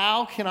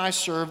 how can I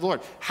serve the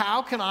Lord?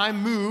 How can I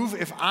move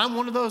if I'm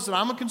one of those that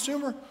I'm a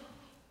consumer?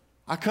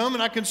 I come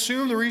and I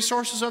consume the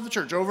resources of the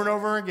church over and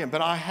over again,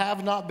 but I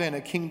have not been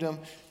a kingdom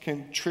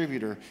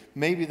contributor.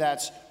 Maybe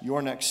that's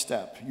your next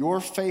step. Your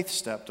faith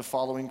step to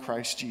following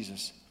Christ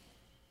Jesus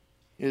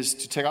is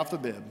to take off the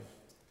bib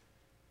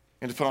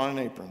and to put on an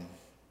apron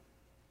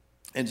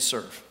and to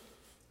serve.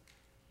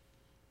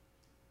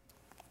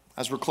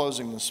 As we're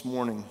closing this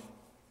morning,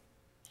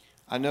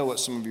 I know what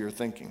some of you are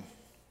thinking.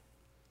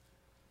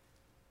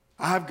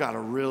 I've got a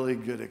really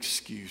good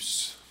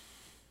excuse.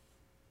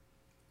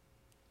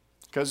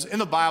 Because in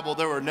the Bible,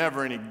 there were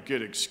never any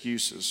good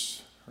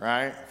excuses,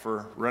 right,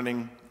 for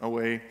running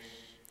away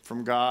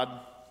from God.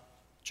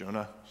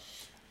 Jonah.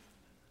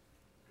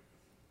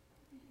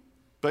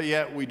 But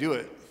yet we do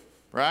it,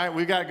 right?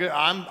 We got good.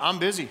 I'm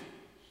busy.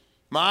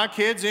 My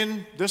kids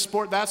in this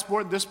sport, that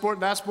sport, this sport,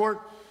 that sport.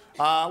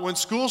 When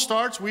school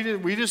starts, we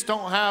just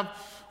don't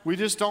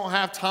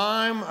have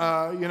time.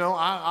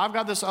 I've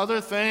got this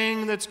other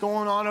thing that's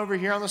going on over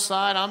here on the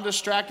side. I'm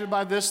distracted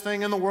by this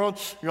thing in the world.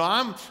 You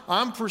know,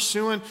 I'm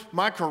pursuing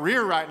my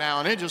career right now,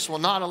 and it just will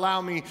not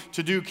allow me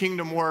to do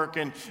kingdom work.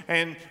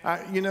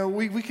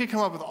 We could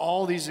come up with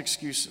all these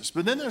excuses.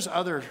 But then there's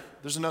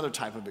another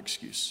type of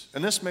excuse,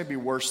 and this may be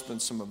worse than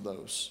some of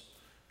those.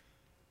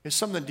 It's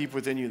something deep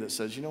within you that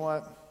says, you know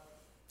what?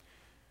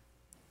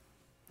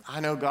 I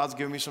know God's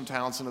given me some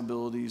talents and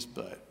abilities,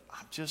 but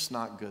I'm just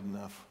not good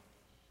enough.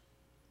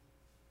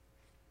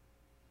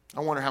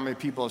 I wonder how many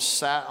people have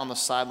sat on the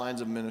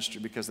sidelines of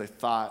ministry because they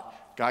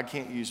thought, God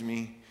can't use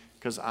me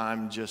because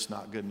I'm just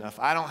not good enough.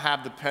 I don't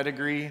have the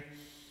pedigree.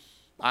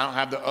 I don't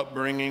have the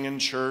upbringing in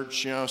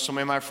church. You know, so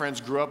many of my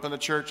friends grew up in the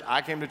church.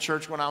 I came to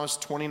church when I was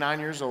 29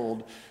 years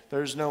old.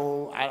 I just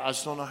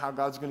don't know how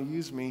God's going to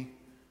use me.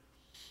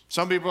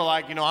 Some people are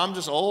like, I'm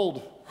just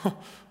old.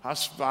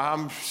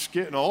 I'm just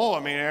getting old. I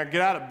mean, I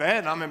get out of bed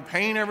and I'm in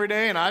pain every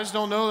day and I just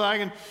don't know that I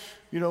can...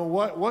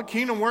 what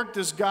kingdom work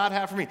does God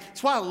have for me?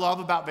 That's what I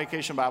love about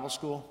Vacation Bible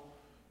School.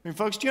 I mean,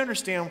 folks, do you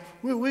understand?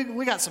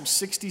 We got some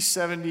 60,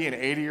 70, and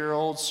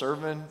 80-year-olds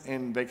serving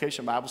in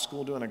Vacation Bible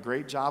School doing a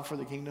great job for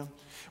the kingdom.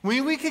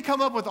 We could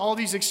come up with all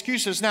these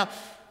excuses. Now,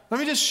 let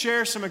me just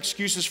share some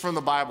excuses from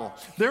the Bible.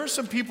 There are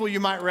some people you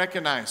might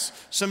recognize,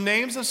 some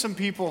names of some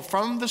people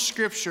from the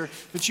Scripture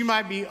that you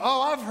might be,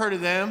 I've heard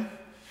of them.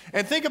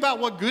 And think about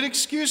what good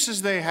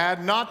excuses they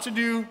had not to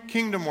do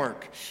kingdom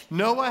work.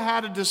 Noah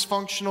had a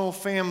dysfunctional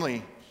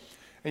family,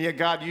 and yet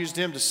God used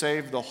him to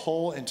save the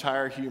whole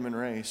entire human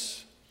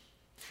race.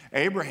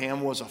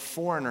 Abraham was a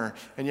foreigner,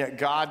 and yet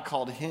God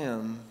called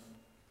him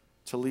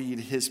to lead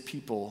his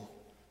people,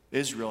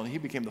 Israel, and he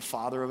became the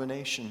father of a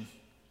nation.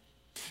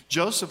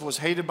 Joseph was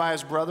hated by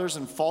his brothers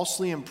and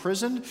falsely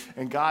imprisoned,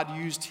 and God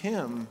used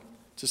him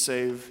to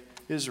save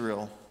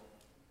Israel.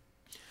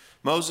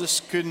 Moses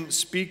couldn't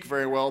speak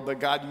very well, but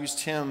God used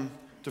him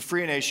to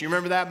free a nation. You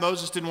remember that?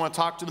 Moses didn't want to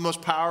talk to the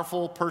most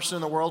powerful person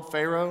in the world,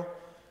 Pharaoh.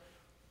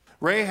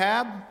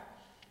 Rahab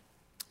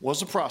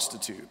was a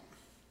prostitute,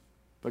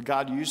 but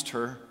God used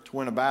her to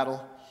win a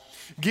battle.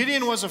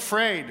 Gideon was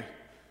afraid.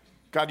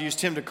 God used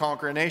him to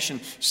conquer a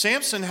nation.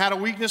 Samson had a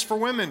weakness for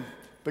women,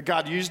 but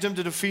God used him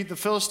to defeat the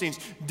Philistines.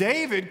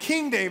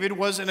 King David,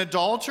 was an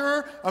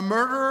adulterer, a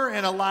murderer,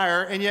 and a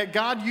liar, and yet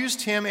God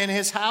used him and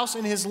his house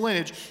and his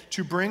lineage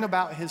to bring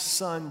about his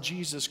son,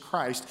 Jesus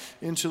Christ,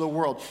 into the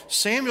world.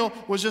 Samuel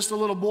was just a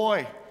little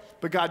boy,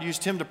 but God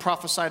used him to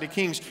prophesy to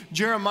kings.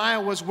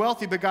 Jeremiah was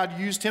wealthy, but God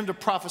used him to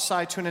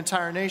prophesy to an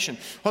entire nation.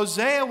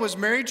 Hosea was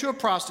married to a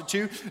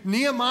prostitute.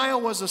 Nehemiah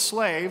was a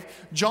slave.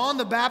 John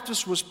the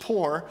Baptist was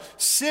poor.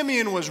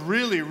 Simeon was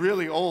really,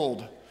 really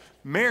old.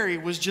 Mary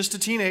was just a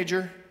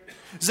teenager.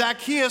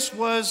 Zacchaeus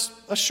was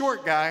a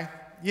short guy.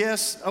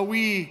 Yes, a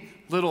wee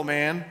little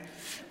man.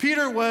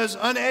 Peter was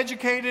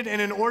uneducated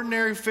and an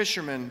ordinary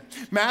fisherman.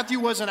 Matthew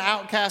was an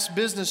outcast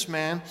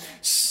businessman.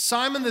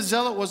 Simon the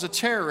Zealot was a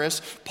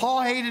terrorist.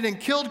 Paul hated and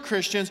killed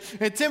Christians.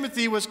 And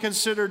Timothy was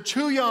considered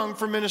too young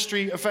for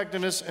ministry,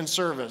 effectiveness, and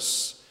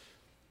service.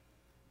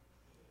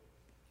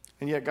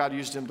 And yet God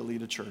used him to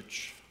lead a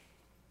church.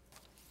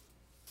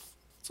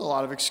 It's a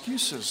lot of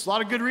excuses, a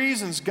lot of good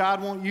reasons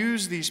God won't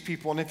use these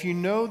people. And if you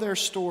know their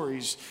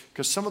stories,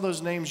 because some of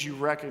those names you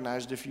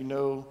recognized if you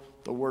know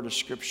the word of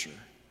Scripture,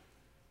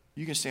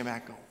 you can stand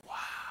back and go, wow.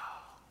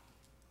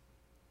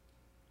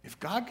 If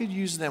God could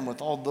use them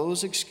with all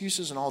those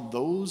excuses and all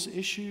those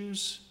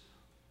issues,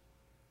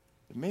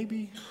 then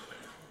maybe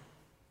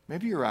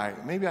you're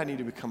right. Maybe I need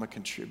to become a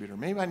contributor.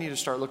 Maybe I need to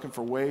start looking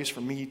for ways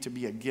for me to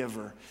be a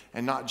giver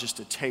and not just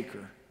a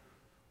taker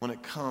when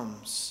it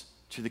comes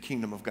to the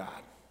kingdom of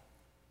God.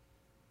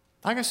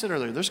 Like I said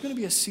earlier, there's going to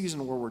be a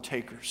season where we're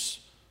takers.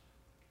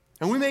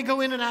 And we may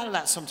go in and out of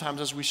that sometimes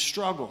as we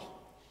struggle.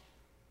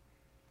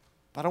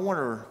 But I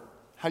wonder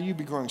how you'd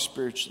be growing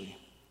spiritually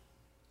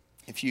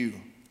if you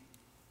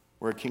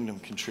were a kingdom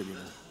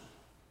contributor.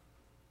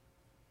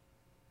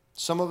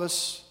 Some of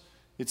us,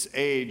 it's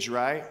age,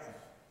 right?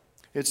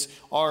 It's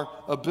our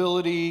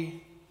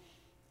ability.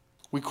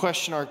 We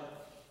question our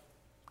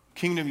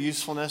kingdom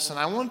usefulness. And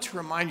I want to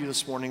remind you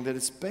this morning that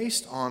it's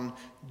based on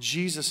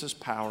Jesus'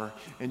 power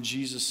and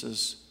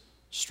Jesus'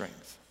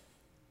 strength.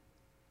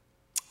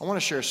 I want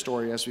to share a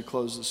story as we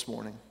close this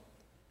morning.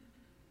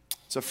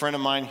 It's a friend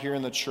of mine here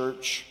in the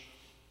church.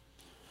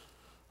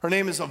 Her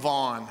name is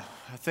Yvonne.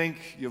 I think,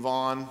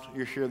 Yvonne,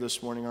 you're here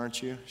this morning,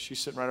 aren't you? She's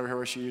sitting right over here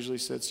where she usually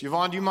sits.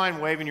 Yvonne, do you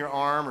mind waving your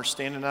arm or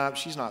standing up?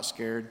 She's not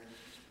scared.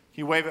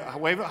 You wave it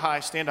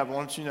high, stand up. I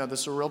want you to know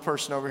this is a real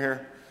person over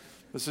here.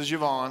 This is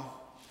Yvonne.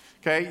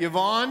 Okay,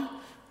 Yvonne,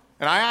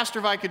 and I asked her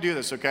if I could do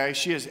this, okay?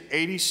 She is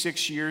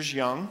 86 years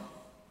young.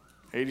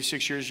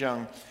 86 years young.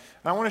 And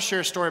I want to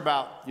share a story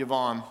about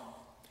Yvonne.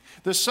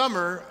 This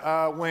summer,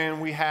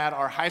 when we had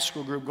our high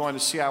school group going to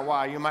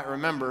CIY, you might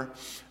remember,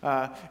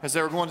 as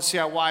they were going to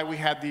CIY, we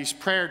had these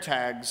prayer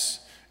tags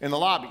in the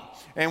lobby.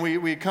 And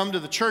we come to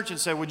the church and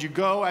said, would you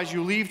go as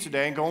you leave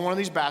today and go in one of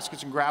these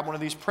baskets and grab one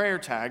of these prayer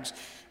tags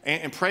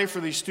and pray for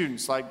these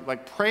students,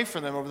 like pray for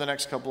them over the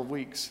next couple of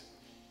weeks.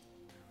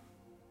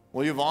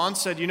 Well, Yvonne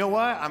said, you know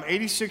what? I'm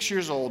 86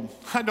 years old.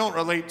 I don't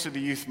relate to the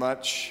youth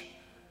much.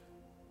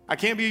 I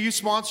can't be a youth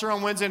sponsor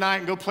on Wednesday night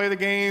and go play the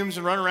games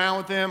and run around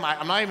with them.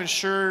 I'm not even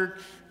sure,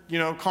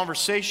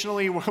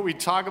 conversationally what we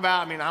talk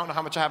about. I mean, I don't know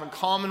how much I have in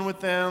common with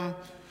them.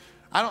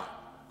 I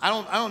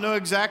don't know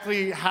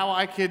exactly how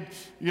I could,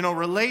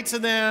 relate to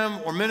them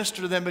or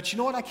minister to them. But you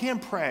know what? I can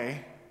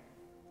pray.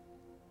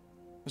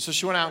 And so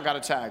she went out and got a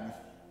tag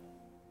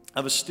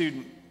of a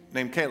student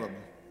named Caleb.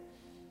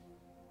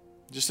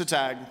 Just a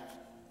tag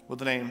with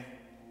the name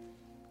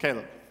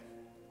Caleb.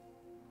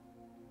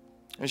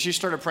 And she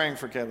started praying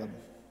for Caleb.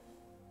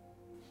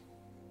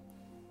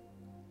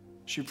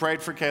 She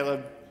prayed for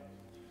Caleb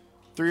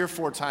 3 or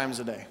 4 times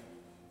a day.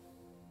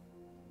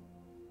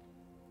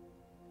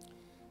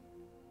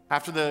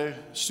 After the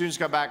students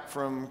got back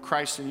from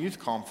Christ in Youth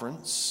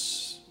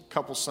Conference, a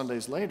couple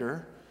Sundays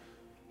later,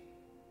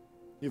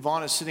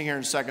 Yvonne is sitting here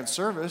in second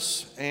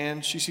service,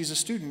 and she sees a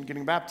student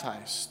getting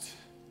baptized.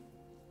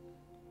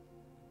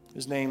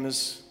 His name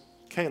is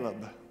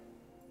Caleb.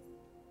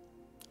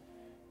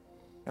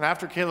 And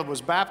after Caleb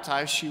was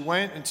baptized, she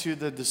went into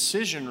the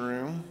decision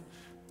room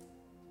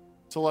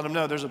to let him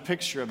know there's a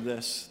picture of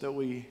this that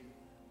we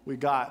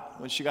got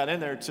when she got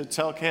in there to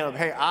tell Caleb,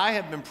 hey, I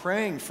have been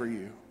praying for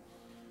you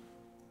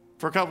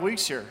for a couple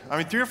weeks here. I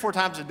mean, 3 or 4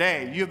 times a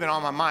day, you have been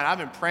on my mind. I've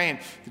been praying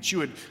that you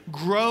would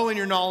grow in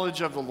your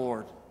knowledge of the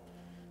Lord,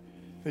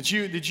 that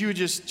you would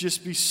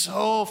just be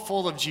so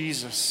full of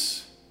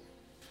Jesus.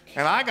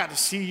 And I got to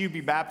see you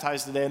be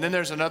baptized today. And then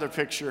there's another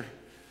picture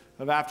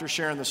of after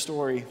sharing the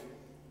story.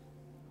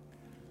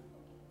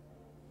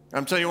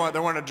 I'm telling you what,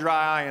 there wasn't a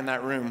dry eye in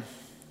that room.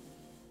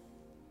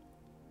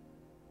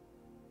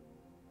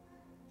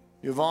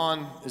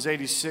 Yvonne is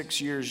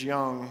 86 years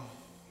young,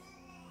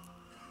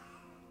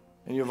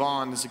 and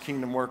Yvonne is a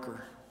kingdom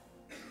worker.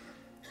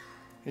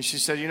 And she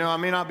said, I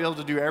may not be able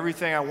to do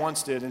everything I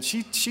once did. And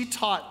she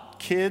taught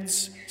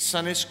kids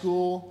Sunday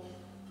school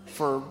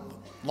for a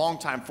long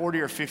time,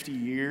 40 or 50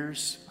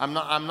 years. I'm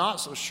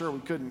not so sure we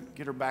couldn't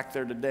get her back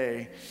there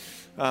today.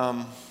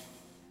 But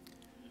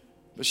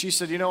she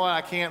said,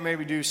 I can't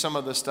maybe do some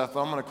of this stuff,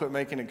 but I'm going to quit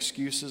making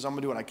excuses. I'm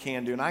going to do what I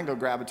can do. And I can go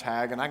grab a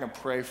tag, and I can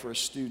pray for a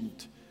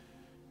student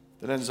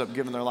that ends up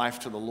giving their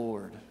life to the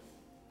Lord.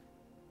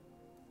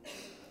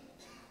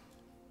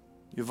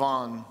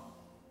 Yvonne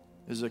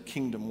is a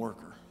kingdom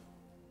worker.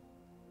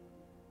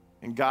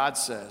 And God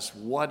says,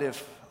 what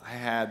if I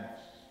had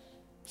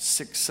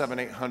 600,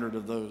 700, 800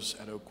 of those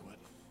at Oakwood.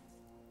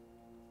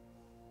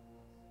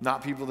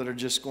 Not people that are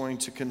just going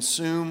to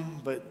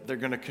consume, but they're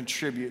going to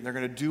contribute. They're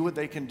going to do what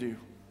they can do.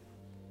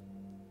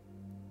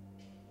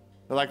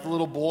 They're like the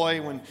little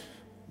boy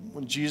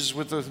when Jesus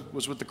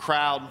was with the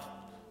crowd,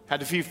 had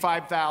to feed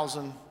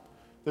 5,000.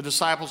 The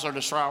disciples are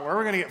distraught. Where are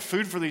we going to get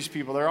food for these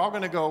people? They're all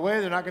going to go away.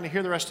 They're not going to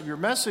hear the rest of your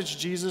message,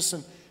 Jesus.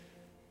 And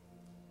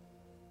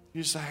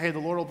you say, hey, the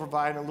Lord will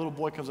provide. And a little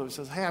boy comes up and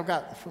says, hey, I've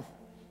got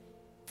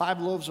 5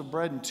 loaves of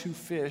bread and 2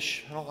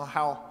 fish. I don't know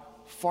how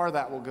far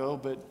that will go,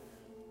 but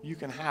you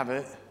can have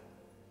it.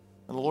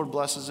 And the Lord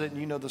blesses it, and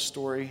you know the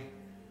story.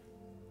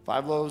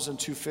 5 loaves and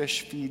 2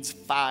 fish feeds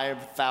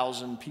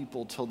 5,000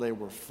 people till they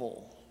were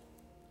full.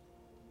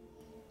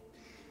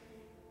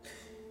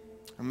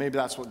 And maybe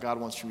that's what God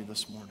wants from you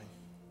this morning.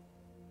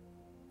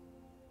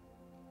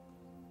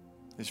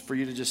 Is for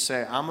you to just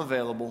say, I'm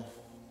available.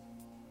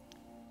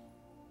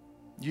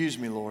 Use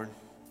me, Lord.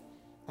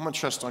 I'm going to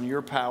trust on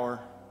your power.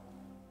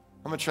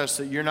 I'm going to trust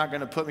that you're not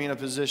going to put me in a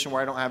position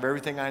where I don't have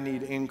everything I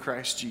need in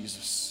Christ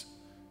Jesus.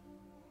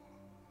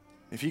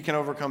 If he can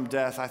overcome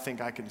death, I think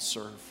I can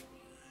serve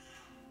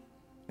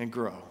and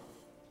grow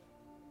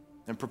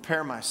and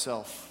prepare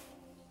myself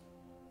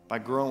by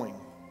growing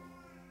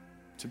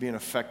to be an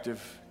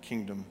effective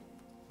kingdom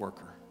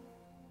worker.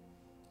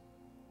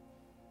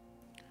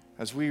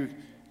 As we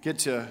get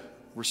to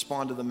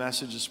respond to the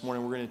message this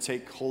morning, we're going to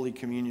take Holy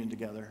Communion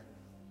together.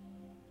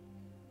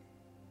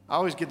 I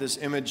always get this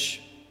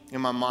image in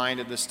my mind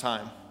at this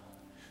time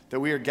that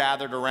we are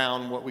gathered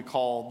around what we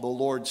call the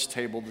Lord's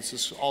table. This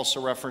is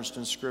also referenced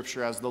in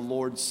Scripture as the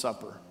Lord's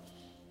Supper.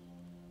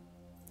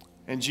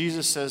 And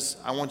Jesus says,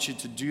 I want you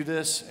to do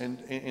this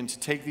and to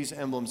take these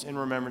emblems in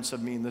remembrance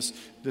of me. And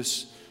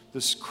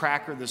this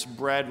cracker, this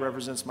bread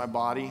represents my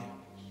body.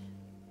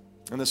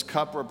 And this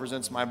cup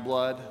represents my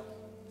blood.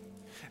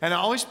 And I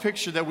always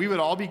picture that we would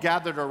all be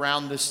gathered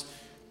around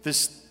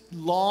this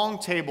long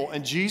table,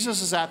 and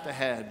Jesus is at the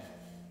head.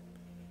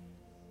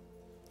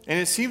 And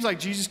it seems like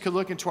Jesus could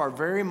look into our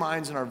very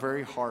minds and our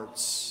very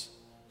hearts.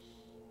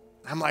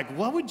 I'm like,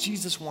 what would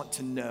Jesus want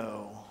to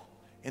know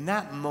in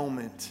that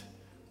moment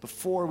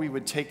before we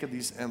would take of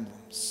these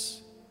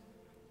emblems,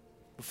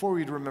 before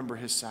we'd remember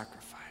his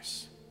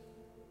sacrifice?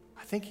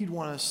 I think he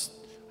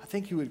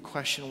would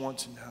question and want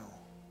to know,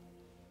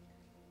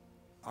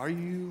 are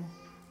you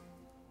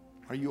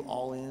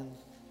all in?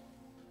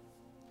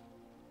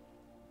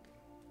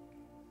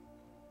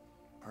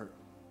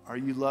 Are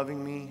you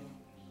loving me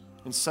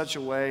in such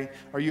a way?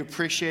 Are you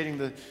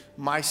appreciating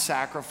my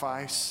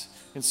sacrifice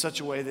in such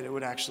a way that it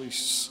would actually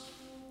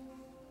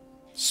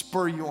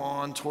spur you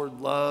on toward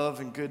love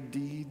and good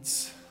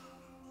deeds?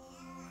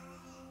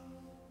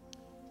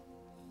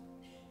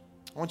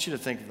 I want you to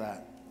think of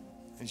that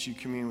as you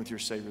commune with your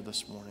Savior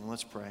this morning.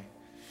 Let's pray.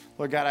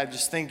 Lord God, I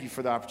just thank you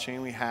for the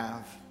opportunity we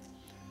have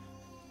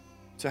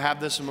to have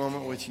this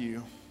moment with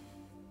you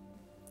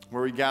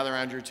where we gather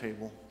around your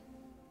table.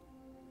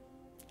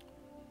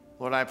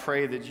 Lord, I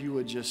pray that you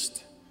would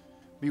just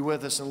be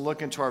with us and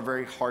look into our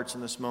very hearts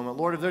in this moment.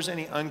 Lord, if there's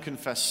any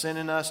unconfessed sin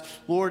in us,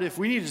 Lord, if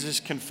we need to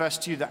just confess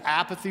to you the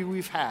apathy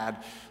we've had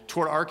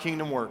toward our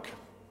kingdom work,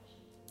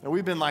 and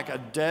we've been like a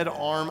dead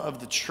arm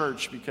of the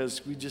church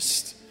because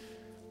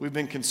we've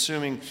been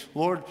consuming.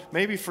 Lord,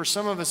 maybe for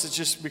some of us it's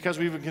just because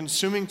we've been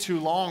consuming too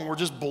long. We're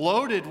just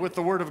bloated with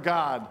the Word of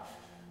God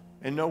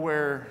and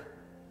nowhere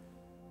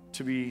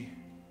to be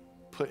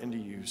put into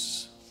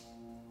use.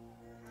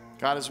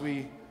 God, as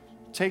we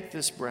take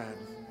this bread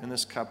and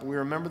this cup, we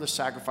remember the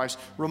sacrifice.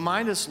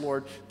 Remind us,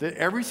 Lord, that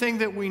everything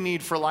that we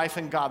need for life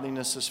and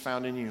godliness is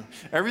found in you.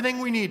 Everything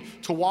we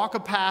need to walk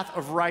a path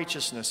of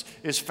righteousness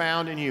is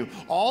found in you.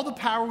 All the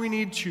power we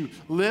need to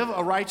live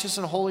a righteous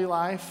and holy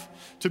life,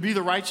 to be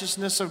the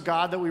righteousness of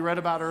God that we read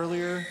about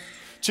earlier,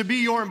 to be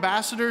your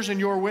ambassadors and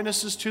your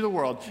witnesses to the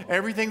world,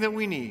 everything that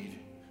we need,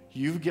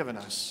 you've given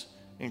us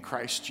in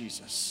Christ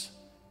Jesus.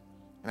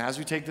 And as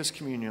we take this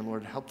communion,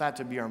 Lord, help that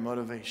to be our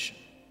motivation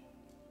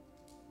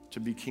to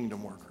be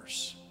kingdom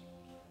workers.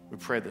 We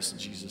pray this in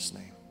Jesus'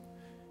 name.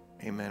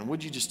 Amen.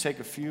 Would you just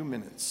take a few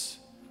minutes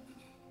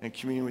and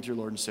commune with your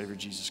Lord and Savior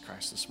Jesus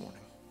Christ this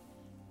morning?